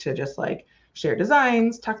a week to just like share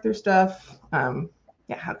designs, talk through stuff. How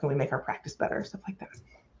can we make our practice better? Stuff like that.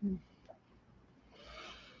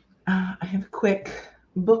 I have quick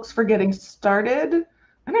books for getting started.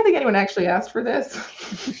 I don't think anyone actually asked for this,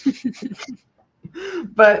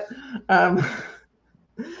 but I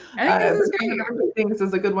think this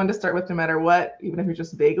is a good one to start with no matter what, even if you're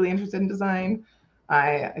just vaguely interested in design.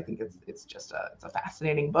 I think it's a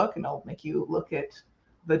fascinating book, and it'll make you look at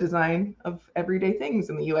the design of everyday things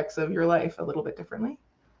and the UX of your life a little bit differently.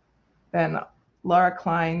 Then Laura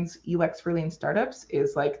Klein's UX for Lean Startups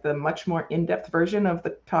is like the much more in-depth version of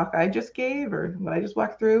the talk I just gave or what I just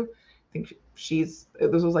walked through. I think this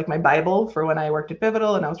was like my Bible for when I worked at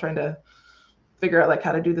Pivotal and I was trying to figure out like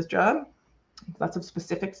how to do this job. Lots of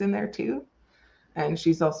specifics in there too. And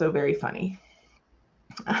she's also very funny.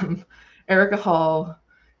 Erica Hall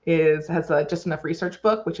has a Just Enough Research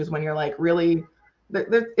book, which is when you're like really,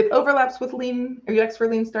 it overlaps with Lean or UX for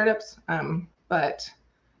Lean Startups, but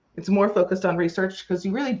it's more focused on research because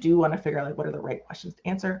you really do want to figure out like what are the right questions to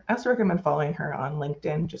answer. I also recommend following her on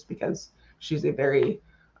LinkedIn just because she's a very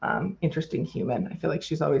interesting human. I feel like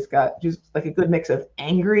she's like a good mix of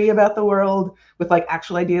angry about the world with like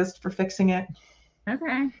actual ideas for fixing it.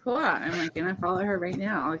 Okay, cool. I'm like gonna follow her right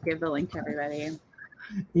now. I'll give the link to everybody.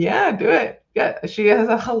 Yeah, do it. Yeah, she has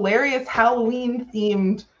a hilarious Halloween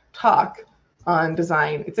themed talk on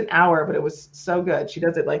design. It's an hour, but it was so good. She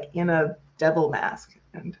does it like in a devil mask.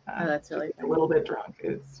 And that's really a little bit drunk.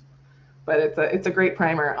 But it's a great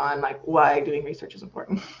primer on like why doing research is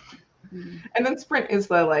important. Mm-hmm. And then Sprint is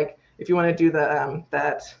the like if you want to do the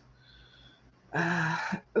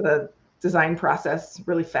design process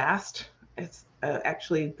really fast. It's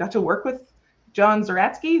actually got to work with John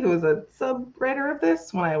Zaratsky, who is a sub-writer of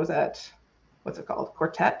this when I was at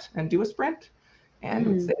Quartet, and do a sprint. And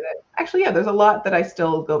would say that actually, yeah, there's a lot that I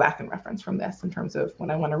still go back and reference from this in terms of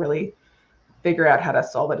when I want to really figure out how to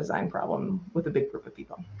solve a design problem with a big group of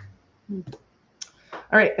people. All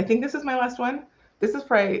right, I think this is my last one. This is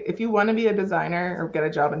probably, if you want to be a designer or get a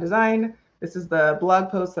job in design, this is the blog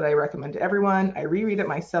post that I recommend to everyone. I reread it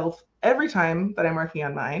myself every time that I'm working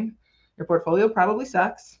on mine. Your portfolio probably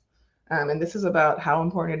sucks. And this is about how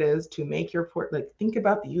important it is to make your think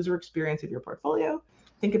about the user experience of your portfolio.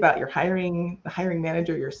 Think about the hiring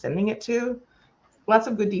manager you're sending it to. Lots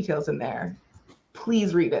of good details in there.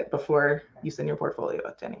 please read it before you send your portfolio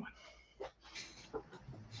out to anyone.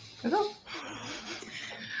 That's all.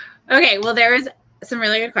 Okay, well, there's some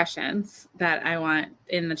really good questions that I want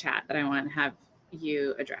in the chat that I want to have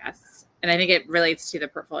you address. And I think it relates to the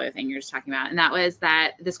portfolio thing you're just talking about. And that was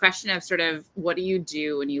that this question of sort of what do you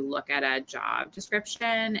do when you look at a job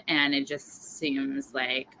description and it just seems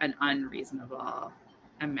like an unreasonable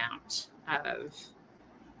amount of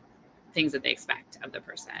things that they expect of the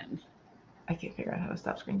person. I can't figure out how to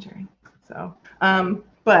stop screen sharing. So,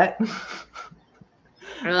 but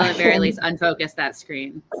or at the very least unfocus that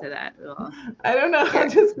screen so that we'll. I don't know. I'll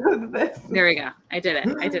just go to this. There we go. I did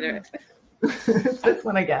it. It's this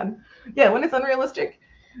one again. Yeah, when it's unrealistic.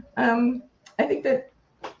 I think that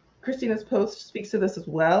Christina's post speaks to this as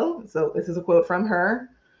well. So this is a quote from her.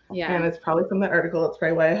 Yeah. And it's probably from the article. It's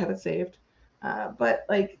probably why I have it saved. But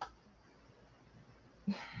like,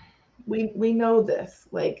 we know this.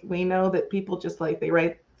 Like, we know that people just like, they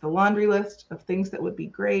write the laundry list of things that would be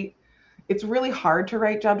great. It's really hard to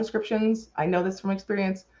write job descriptions. I know this from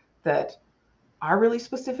experience that are really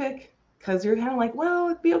specific because you're kind of like, well,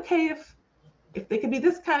 it'd be okay if they could be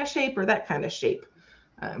this kind of shape or that kind of shape.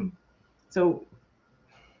 So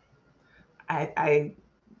I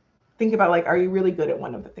think about like, are you really good at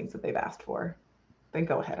one of the things that they've asked for? Then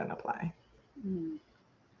go ahead and apply.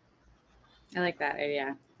 I like that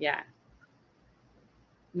idea. Yeah.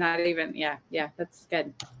 Not even, yeah, that's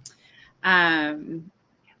good.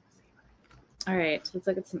 All right, let's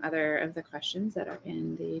look at some other of the questions that are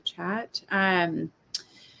in the chat.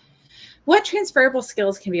 What transferable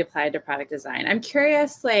skills can be applied to product design? I'm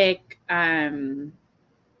curious, like, I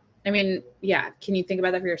mean, yeah, can you think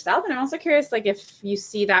about that for yourself? And I'm also curious, like, if you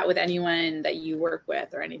see that with anyone that you work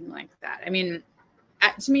with or anything like that. I mean,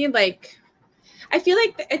 to me, like, I feel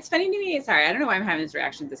like it's funny to me. Sorry, I don't know why I'm having this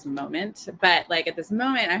reaction at this moment, but like at this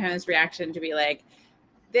moment, I'm having this reaction to be like,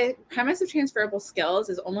 the premise of transferable skills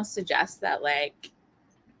is almost suggests that like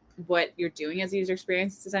what you're doing as a user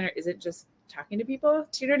experience designer isn't just talking to people.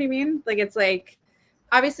 Do you know what I mean? Like, it's like,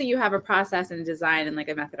 obviously you have a process and design and like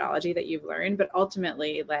a methodology that you've learned, but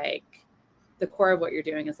ultimately like the core of what you're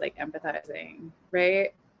doing is like empathizing,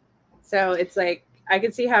 right? So it's like, I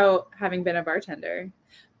could see how having been a bartender,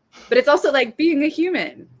 but it's also like being a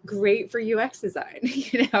human, great for UX design,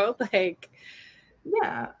 you know, like.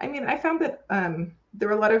 Yeah, I mean, I found that there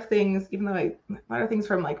were a lot of things, even though a lot of things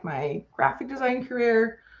from like my graphic design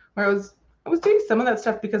career, where I was doing some of that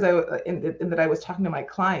stuff because in that I was talking to my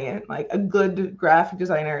client. Like a good graphic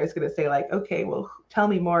designer is going to say like, okay, well, tell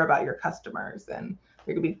me more about your customers, and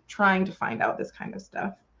they're going to be trying to find out this kind of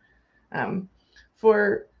stuff.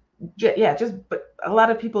 But a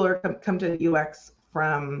lot of people are come to UX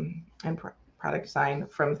from and product design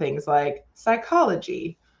from things like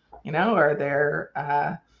psychology, you know, or they're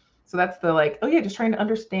so that's the like, oh yeah, just trying to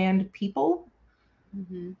understand people.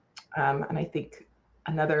 And I think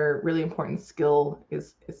another really important skill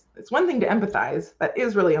is it's one thing to empathize. That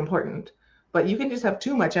is really important, but you can just have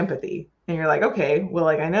too much empathy and you're like, okay, well,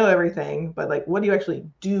 like I know everything, but like what do you actually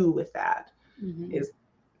do with that is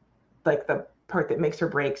like the part that makes or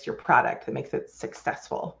breaks your product, that makes it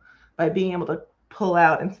successful. By being able to pull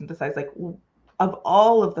out and synthesize like of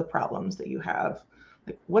all of the problems that you have,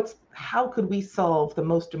 like how could we solve the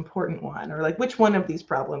most important one, or like which one of these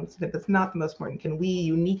problems, if it's not the most important, can we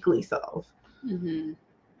uniquely solve?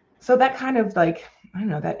 So that kind of like, I don't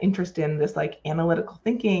know, that interest in this like analytical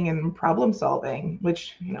thinking and problem solving,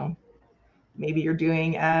 which, you know, maybe you're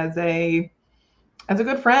doing as a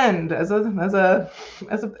good friend, as a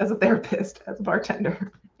therapist, as a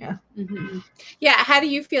bartender. Yeah. Yeah. How do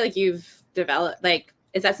you feel like you've developed, like,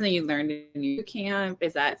 is that something you learned in your camp?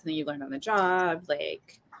 Is that something you learned on the job?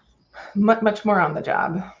 Like, much more on the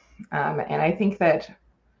job. And I think that's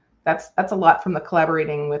a lot from the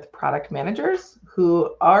collaborating with product managers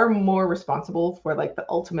who are more responsible for like the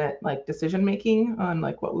ultimate like decision making on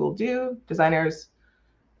like what we'll do. Designers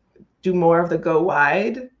do more of the go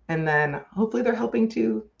wide, and then hopefully they're helping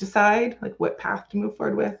to decide like what path to move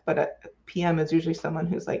forward with. But a PM is usually someone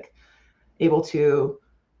who's like able to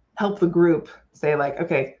help the group say like,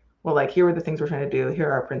 okay, well, like here are the things we're trying to do. Here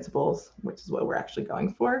are our principles, which is what we're actually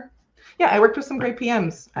going for. Yeah, I worked with some great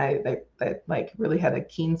PMs. That like really had a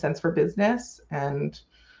keen sense for business, and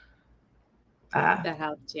that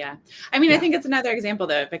helped. Yeah, I mean, yeah. I think it's another example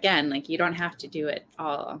though. If again, like you don't have to do it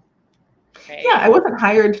all. Right? Yeah, I wasn't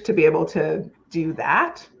hired to be able to do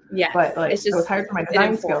that. Yeah, but like I was hired for my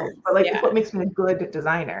design skills. But like it's what makes me a good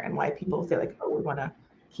designer, and why people say like, oh, we want to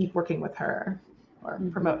keep working with her or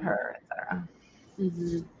promote her, etc.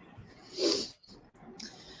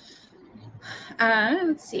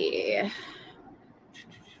 Let's see.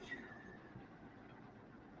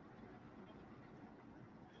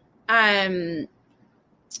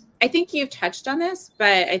 I think you've touched on this,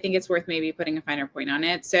 but I think it's worth maybe putting a finer point on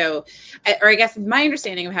it. So, or I guess my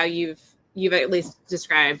understanding of how you've at least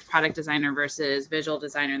described product designer versus visual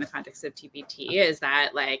designer in the context of TPT is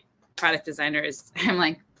that like product designers, I'm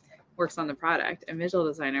like, works on the product, and visual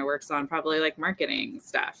designer works on probably like marketing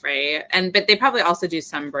stuff, right? But they probably also do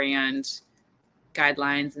some brand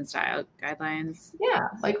guidelines and style guidelines. Yeah,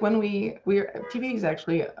 like when TPT is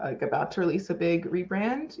actually like about to release a big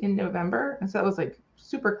rebrand in November, and so that was like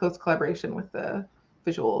super close collaboration with the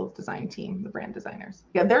visual design team, the brand designers.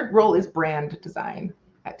 Yeah, their role is brand design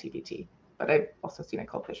at TPT, but I've also seen it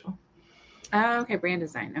called visual. Oh, okay, brand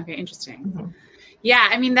design. Okay, interesting. Mm-hmm. Yeah,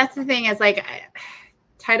 I mean that's the thing is like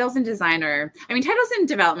titles in designer. I mean titles in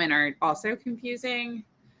development are also confusing.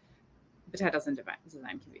 But titles in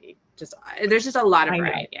design can be just, there's just a lot of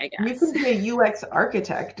variety, I guess. You can be a UX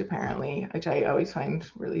architect, apparently, which I always find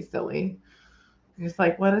really silly. I'm just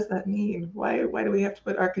like, what does that mean? Why do we have to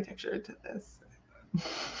put architecture into this?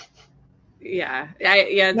 Yeah.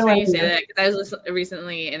 It's funny you say that, because I was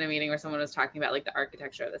recently in a meeting where someone was talking about like the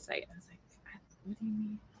architecture of the site. I was like, what do you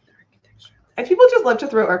mean the architecture? And people just love to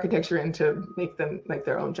throw architecture in to make them like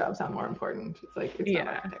their own job sound more important. It's like, it's not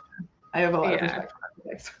architecture. I have a lot of respect for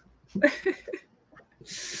architects.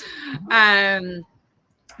 I'm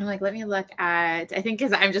like, let me look at, I think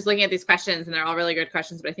because I'm just looking at these questions and they're all really good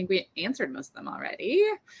questions, but I think we answered most of them already.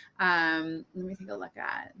 Let me take a look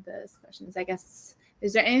at those questions. I guess,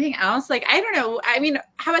 is there anything else? Like, I don't know. I mean,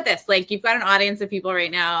 how about this? Like, you've got an audience of people right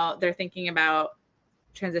now, they're thinking about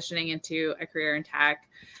transitioning into a career in tech.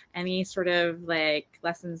 Any sort of like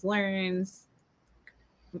lessons learned,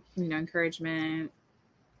 encouragement?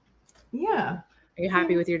 Yeah. Are you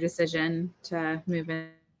happy with your decision to move in?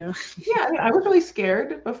 Yeah, I mean, I was really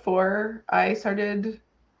scared before I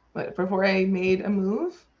made a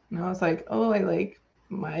move. And I was like,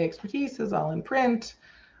 my expertise is all in print.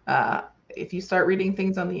 If you start reading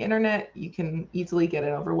things on the internet, you can easily get an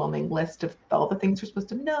overwhelming list of all the things you're supposed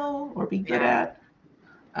to know or be good at.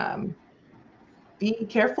 Be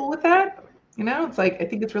careful with that. It's like, I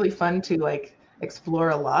think it's really fun to like explore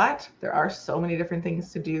a lot. There are so many different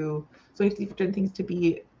things to do. So many different things to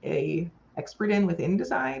be a expert in within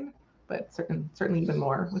design, but certainly even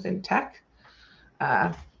more within tech.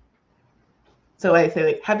 So I say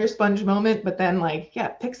like, have your sponge moment, but then like,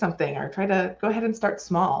 pick something or try to go ahead and start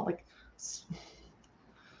small. Like,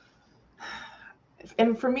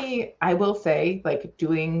 and for me, I will say like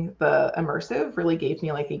doing the immersive really gave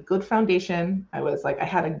me like a good foundation. I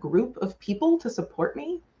had a group of people to support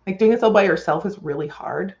me. Like doing this all by yourself is really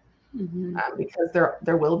hard. Mm-hmm. Because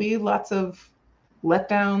there will be lots of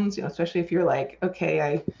letdowns, especially if you're like,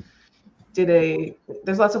 okay,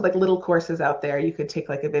 there's lots of like little courses out there. You could take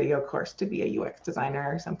like a video course to be a UX designer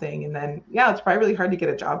or something. And then, it's probably really hard to get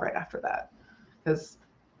a job right after that. Because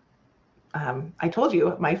I told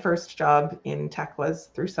you my first job in tech was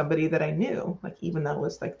through somebody that I knew, like, even though it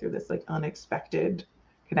was like through this like unexpected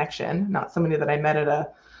connection, not somebody that I met at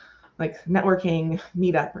a like networking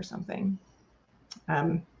meetup or something.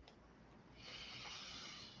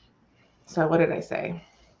 So what did I say?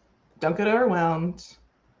 Don't get overwhelmed.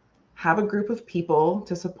 Have a group of people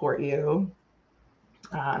to support you.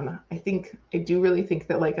 I do really think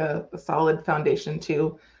that like a solid foundation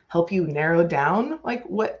to help you narrow down like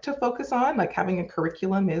what to focus on, like having a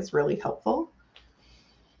curriculum is really helpful.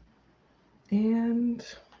 And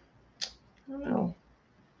I don't know.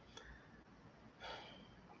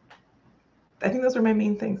 I think those are my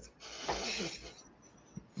main things.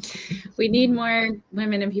 We need more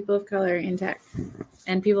women and people of color in tech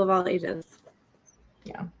and people of all ages.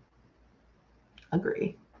 Yeah.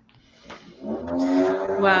 Agree.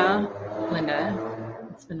 Well, Linda,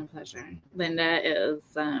 it's been a pleasure. Linda is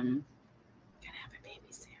gonna have a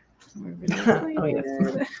baby soon. We're really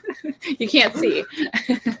excited. Yes. You can't see.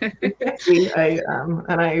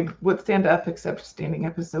 I would stand up, except standing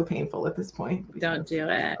up is so painful at this point. Don't do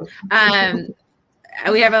it.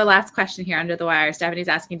 We have a last question here under the wire. Stephanie's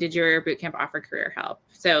asking, did your bootcamp offer career help?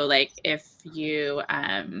 So like if you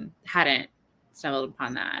hadn't stumbled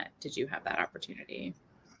upon that, did you have that opportunity?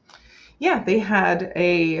 Yeah, they had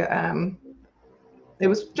General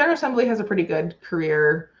Assembly has a pretty good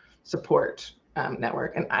career support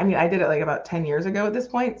network. And I mean, I did it like about 10 years ago at this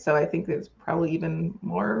point. So I think it's probably even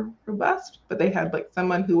more robust, but they had like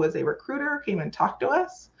someone who was a recruiter came and talked to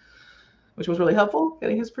us, which was really helpful,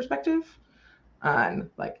 getting his perspective on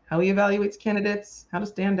like how he evaluates candidates, how to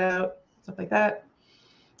stand out, stuff like that.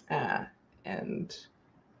 And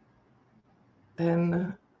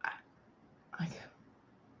then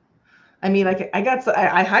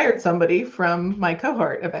I hired somebody from my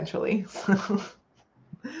cohort eventually. So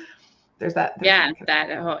there's that.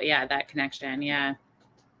 That connection. Yeah.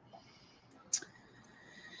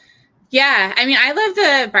 Yeah. I mean, I love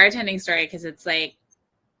the bartending story because it's like,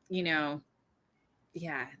 you know,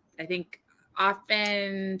 yeah, I think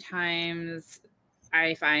oftentimes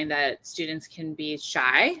I find that students can be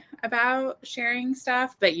shy about sharing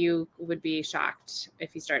stuff, but you would be shocked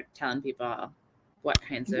if you start telling people what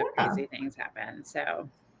kinds of crazy things happen. So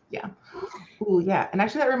yeah. Oh yeah. And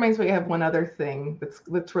actually that reminds me, I have one other thing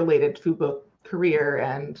that's related to both career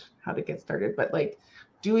and how to get started. But like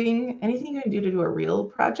doing anything you can do to do a real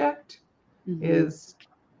project is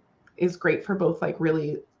great for both like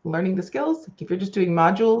really learning the skills. Like if you're just doing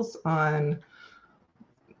modules on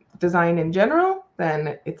design in general,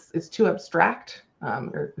 then it's too abstract.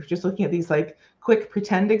 Or if you're just looking at these like quick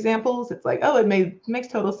pretend examples, it's like, oh, it makes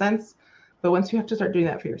total sense. But once you have to start doing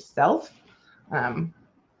that for yourself,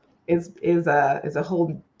 is a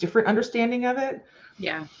whole different understanding of it.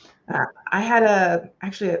 Yeah. I had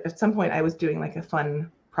actually at some point I was doing like a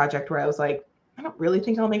fun project where I was like, I don't really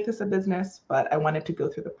think I'll make this a business, but I wanted to go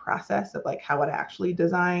through the process of like how would I actually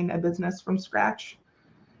design a business from scratch.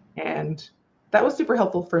 And that was super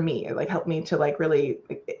helpful for me. It like helped me to like really,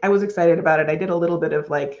 I was excited about it. I did a little bit of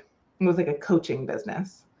like, it was like a coaching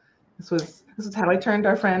business. This was how I turned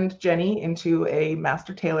our friend Jenny into a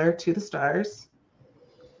master tailor to the stars,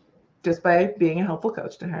 just by being a helpful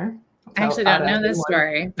coach to her. I actually don't know this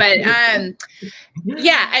story, but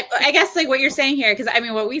yeah, I guess like what you're saying here, because I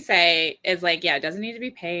mean, what we say is like, yeah, it doesn't need to be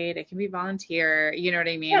paid. It can be volunteer. You know what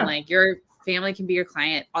I mean? Yeah. Like your family can be your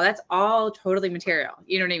client. That's all totally material.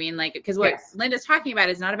 You know what I mean? Like, because what Linda's talking about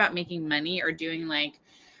is not about making money or doing like,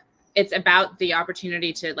 it's about the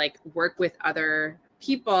opportunity to like work with other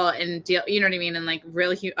people and deal, you know what I mean? And like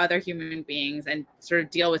really other human beings and sort of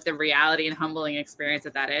deal with the reality and humbling experience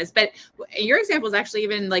that is. But your example is actually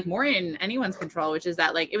even like more in anyone's control, which is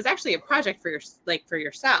that like, it was actually a project for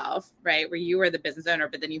yourself, right? Where you were the business owner,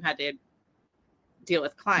 but then you had to deal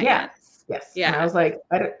with clients. Yes. Yeah. And I was like,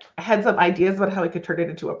 I had some ideas about how I could turn it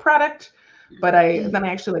into a product, but then I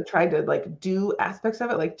actually like tried to like do aspects of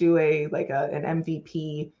it, like do an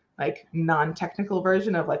MVP, like non-technical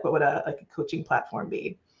version of like what would a coaching platform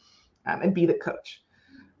be, and be the coach.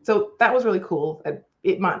 So that was really cool.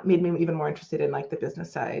 It made me even more interested in like the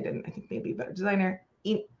business side, and I think maybe a better designer.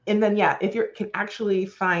 And then if you can actually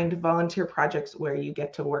find volunteer projects where you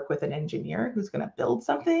get to work with an engineer who's going to build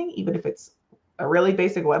something, even if it's a really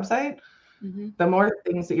basic website, the more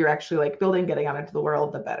things that you're actually like building, getting out into the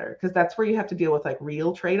world, the better, because that's where you have to deal with like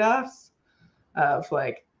real trade-offs of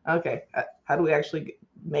like, okay, how do we actually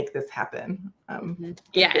make this happen? And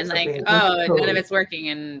like, none of it's working,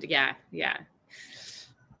 and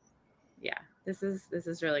this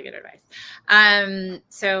is really good advice.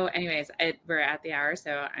 So anyways, we're at the hour,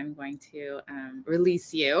 so I'm going to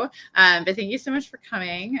release you, but thank you so much for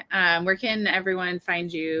coming. Where can everyone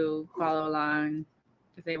find you, follow along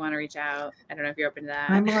if they want to reach out? I don't know if you're open to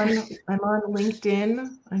that. I'm on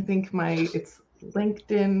LinkedIn. I think it's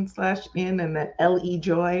LinkedIn/in and then LE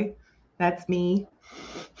Joy. That's me.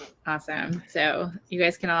 Awesome. So you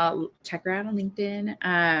guys can all check her out on LinkedIn,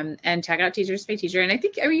 and check out Teachers Pay Teacher. And I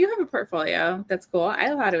mean, you have a portfolio. That's cool. I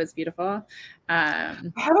thought it was beautiful. I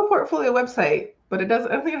have a portfolio website, but I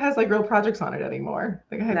don't think it has like real projects on it anymore. I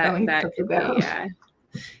think I had to down.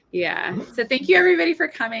 Yeah. So thank you everybody for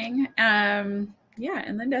coming. And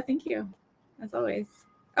Linda, thank you as always.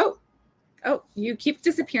 Oh, you keep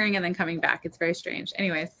disappearing and then coming back. It's very strange.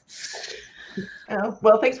 Anyways.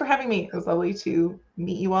 Well, thanks for having me. It was lovely to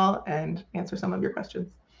meet you all and answer some of your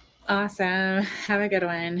questions. Awesome. Have a good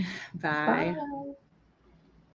one. Bye. Bye.